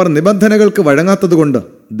 അവർ നിബന്ധനകൾക്ക് വഴങ്ങാത്തതുകൊണ്ട്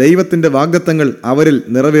ദൈവത്തിൻ്റെ വാഗ്ദത്തങ്ങൾ അവരിൽ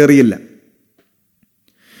നിറവേറിയില്ല.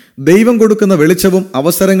 ദൈവം കൊടുക്കുന്ന വെളിച്ചവും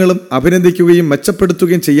അവസരങ്ങളും അഭിനന്ദിക്കുകയും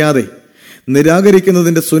മെച്ചപ്പെടുത്തുകയും ചെയ്യാതെ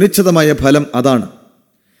നിരാകരിക്കുന്നതിൻ്റെ സുനിശ്ചിതമായ ഫലം അതാണ്.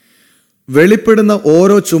 വെളിപ്പെടുന്ന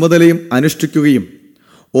ഓരോ ചുമതലയും അനുഷ്ഠിക്കുകയും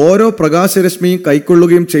ഓരോ പ്രകാശരശ്മിയും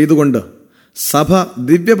കൈക്കൊള്ളുകയും ചെയ്തുകൊണ്ട് സഭ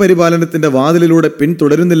ദിവ്യപരിപാലനത്തിൻ്റെ വാതിലിലൂടെ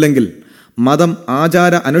പിന്തുടരുന്നില്ലെങ്കിൽ മതം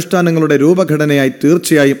ആചാര അനുഷ്ഠാനങ്ങളുടെ രൂപഘടനയായി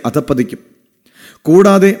തീർച്ചയായും അധപ്പതിക്കും.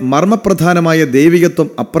 കൂടാതെ മർമ്മപ്രധാനമായ ദൈവികത്വം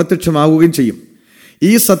അപ്രത്യക്ഷമാവുകയും ചെയ്യും.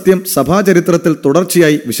 ഈ സത്യം സഭാചരിത്രത്തിൽ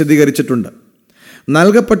തുടർച്ചയായി വിശദീകരിച്ചിട്ടുണ്ട്.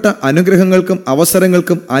 നൽകപ്പെട്ട അനുഗ്രഹങ്ങൾക്കും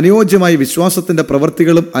അവസരങ്ങൾക്കും അനുയോജ്യമായ വിശ്വാസത്തിൻ്റെ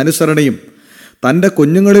പ്രവൃത്തികളും അനുസരണയും തൻ്റെ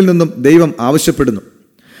കുഞ്ഞുങ്ങളിൽ നിന്നും ദൈവം ആവശ്യപ്പെടുന്നു.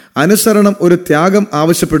 അനുസരണം ഒരു ത്യാഗം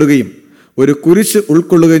ആവശ്യപ്പെടുകയും ഒരു കുരിശ്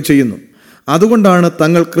ഉൾക്കൊള്ളുകയും ചെയ്യുന്നു. അതുകൊണ്ടാണ്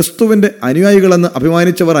തങ്ങൾ ക്രിസ്തുവിൻ്റെ അനുയായികളെന്ന്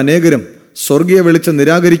അഭിമാനിച്ചവർ അനേകരും സ്വർഗീയ വെളിച്ചം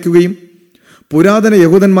നിരാകരിക്കുകയും പുരാതന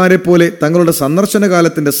യഹൂദന്മാരെ പോലെ തങ്ങളുടെ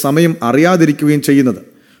സന്ദർശനകാലത്തിൻ്റെ സമയം അറിയാതിരിക്കുകയും ചെയ്യുന്നത്.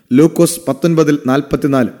 ലൂക്കോസ്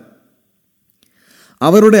 19:44.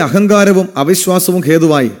 അവരുടെ അഹങ്കാരവും അവിശ്വാസവും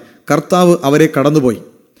ഹേതുവായി കർത്താവ് അവരെ കടന്നുപോയി.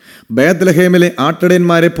 ബേത്ലഹേമിലെ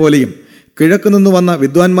ആട്ടിടയന്മാരെ പോലെയും കിഴക്കുനിന്നു വന്ന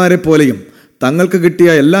വിദ്വാൻമാരെ പോലെയും തങ്ങൾക്ക് കിട്ടിയ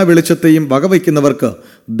എല്ലാ വെളിച്ചത്തെയും വകവയ്ക്കുന്നവർക്ക്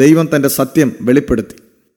ദൈവം തൻ്റെ സത്യം വെളിപ്പെടുത്തി.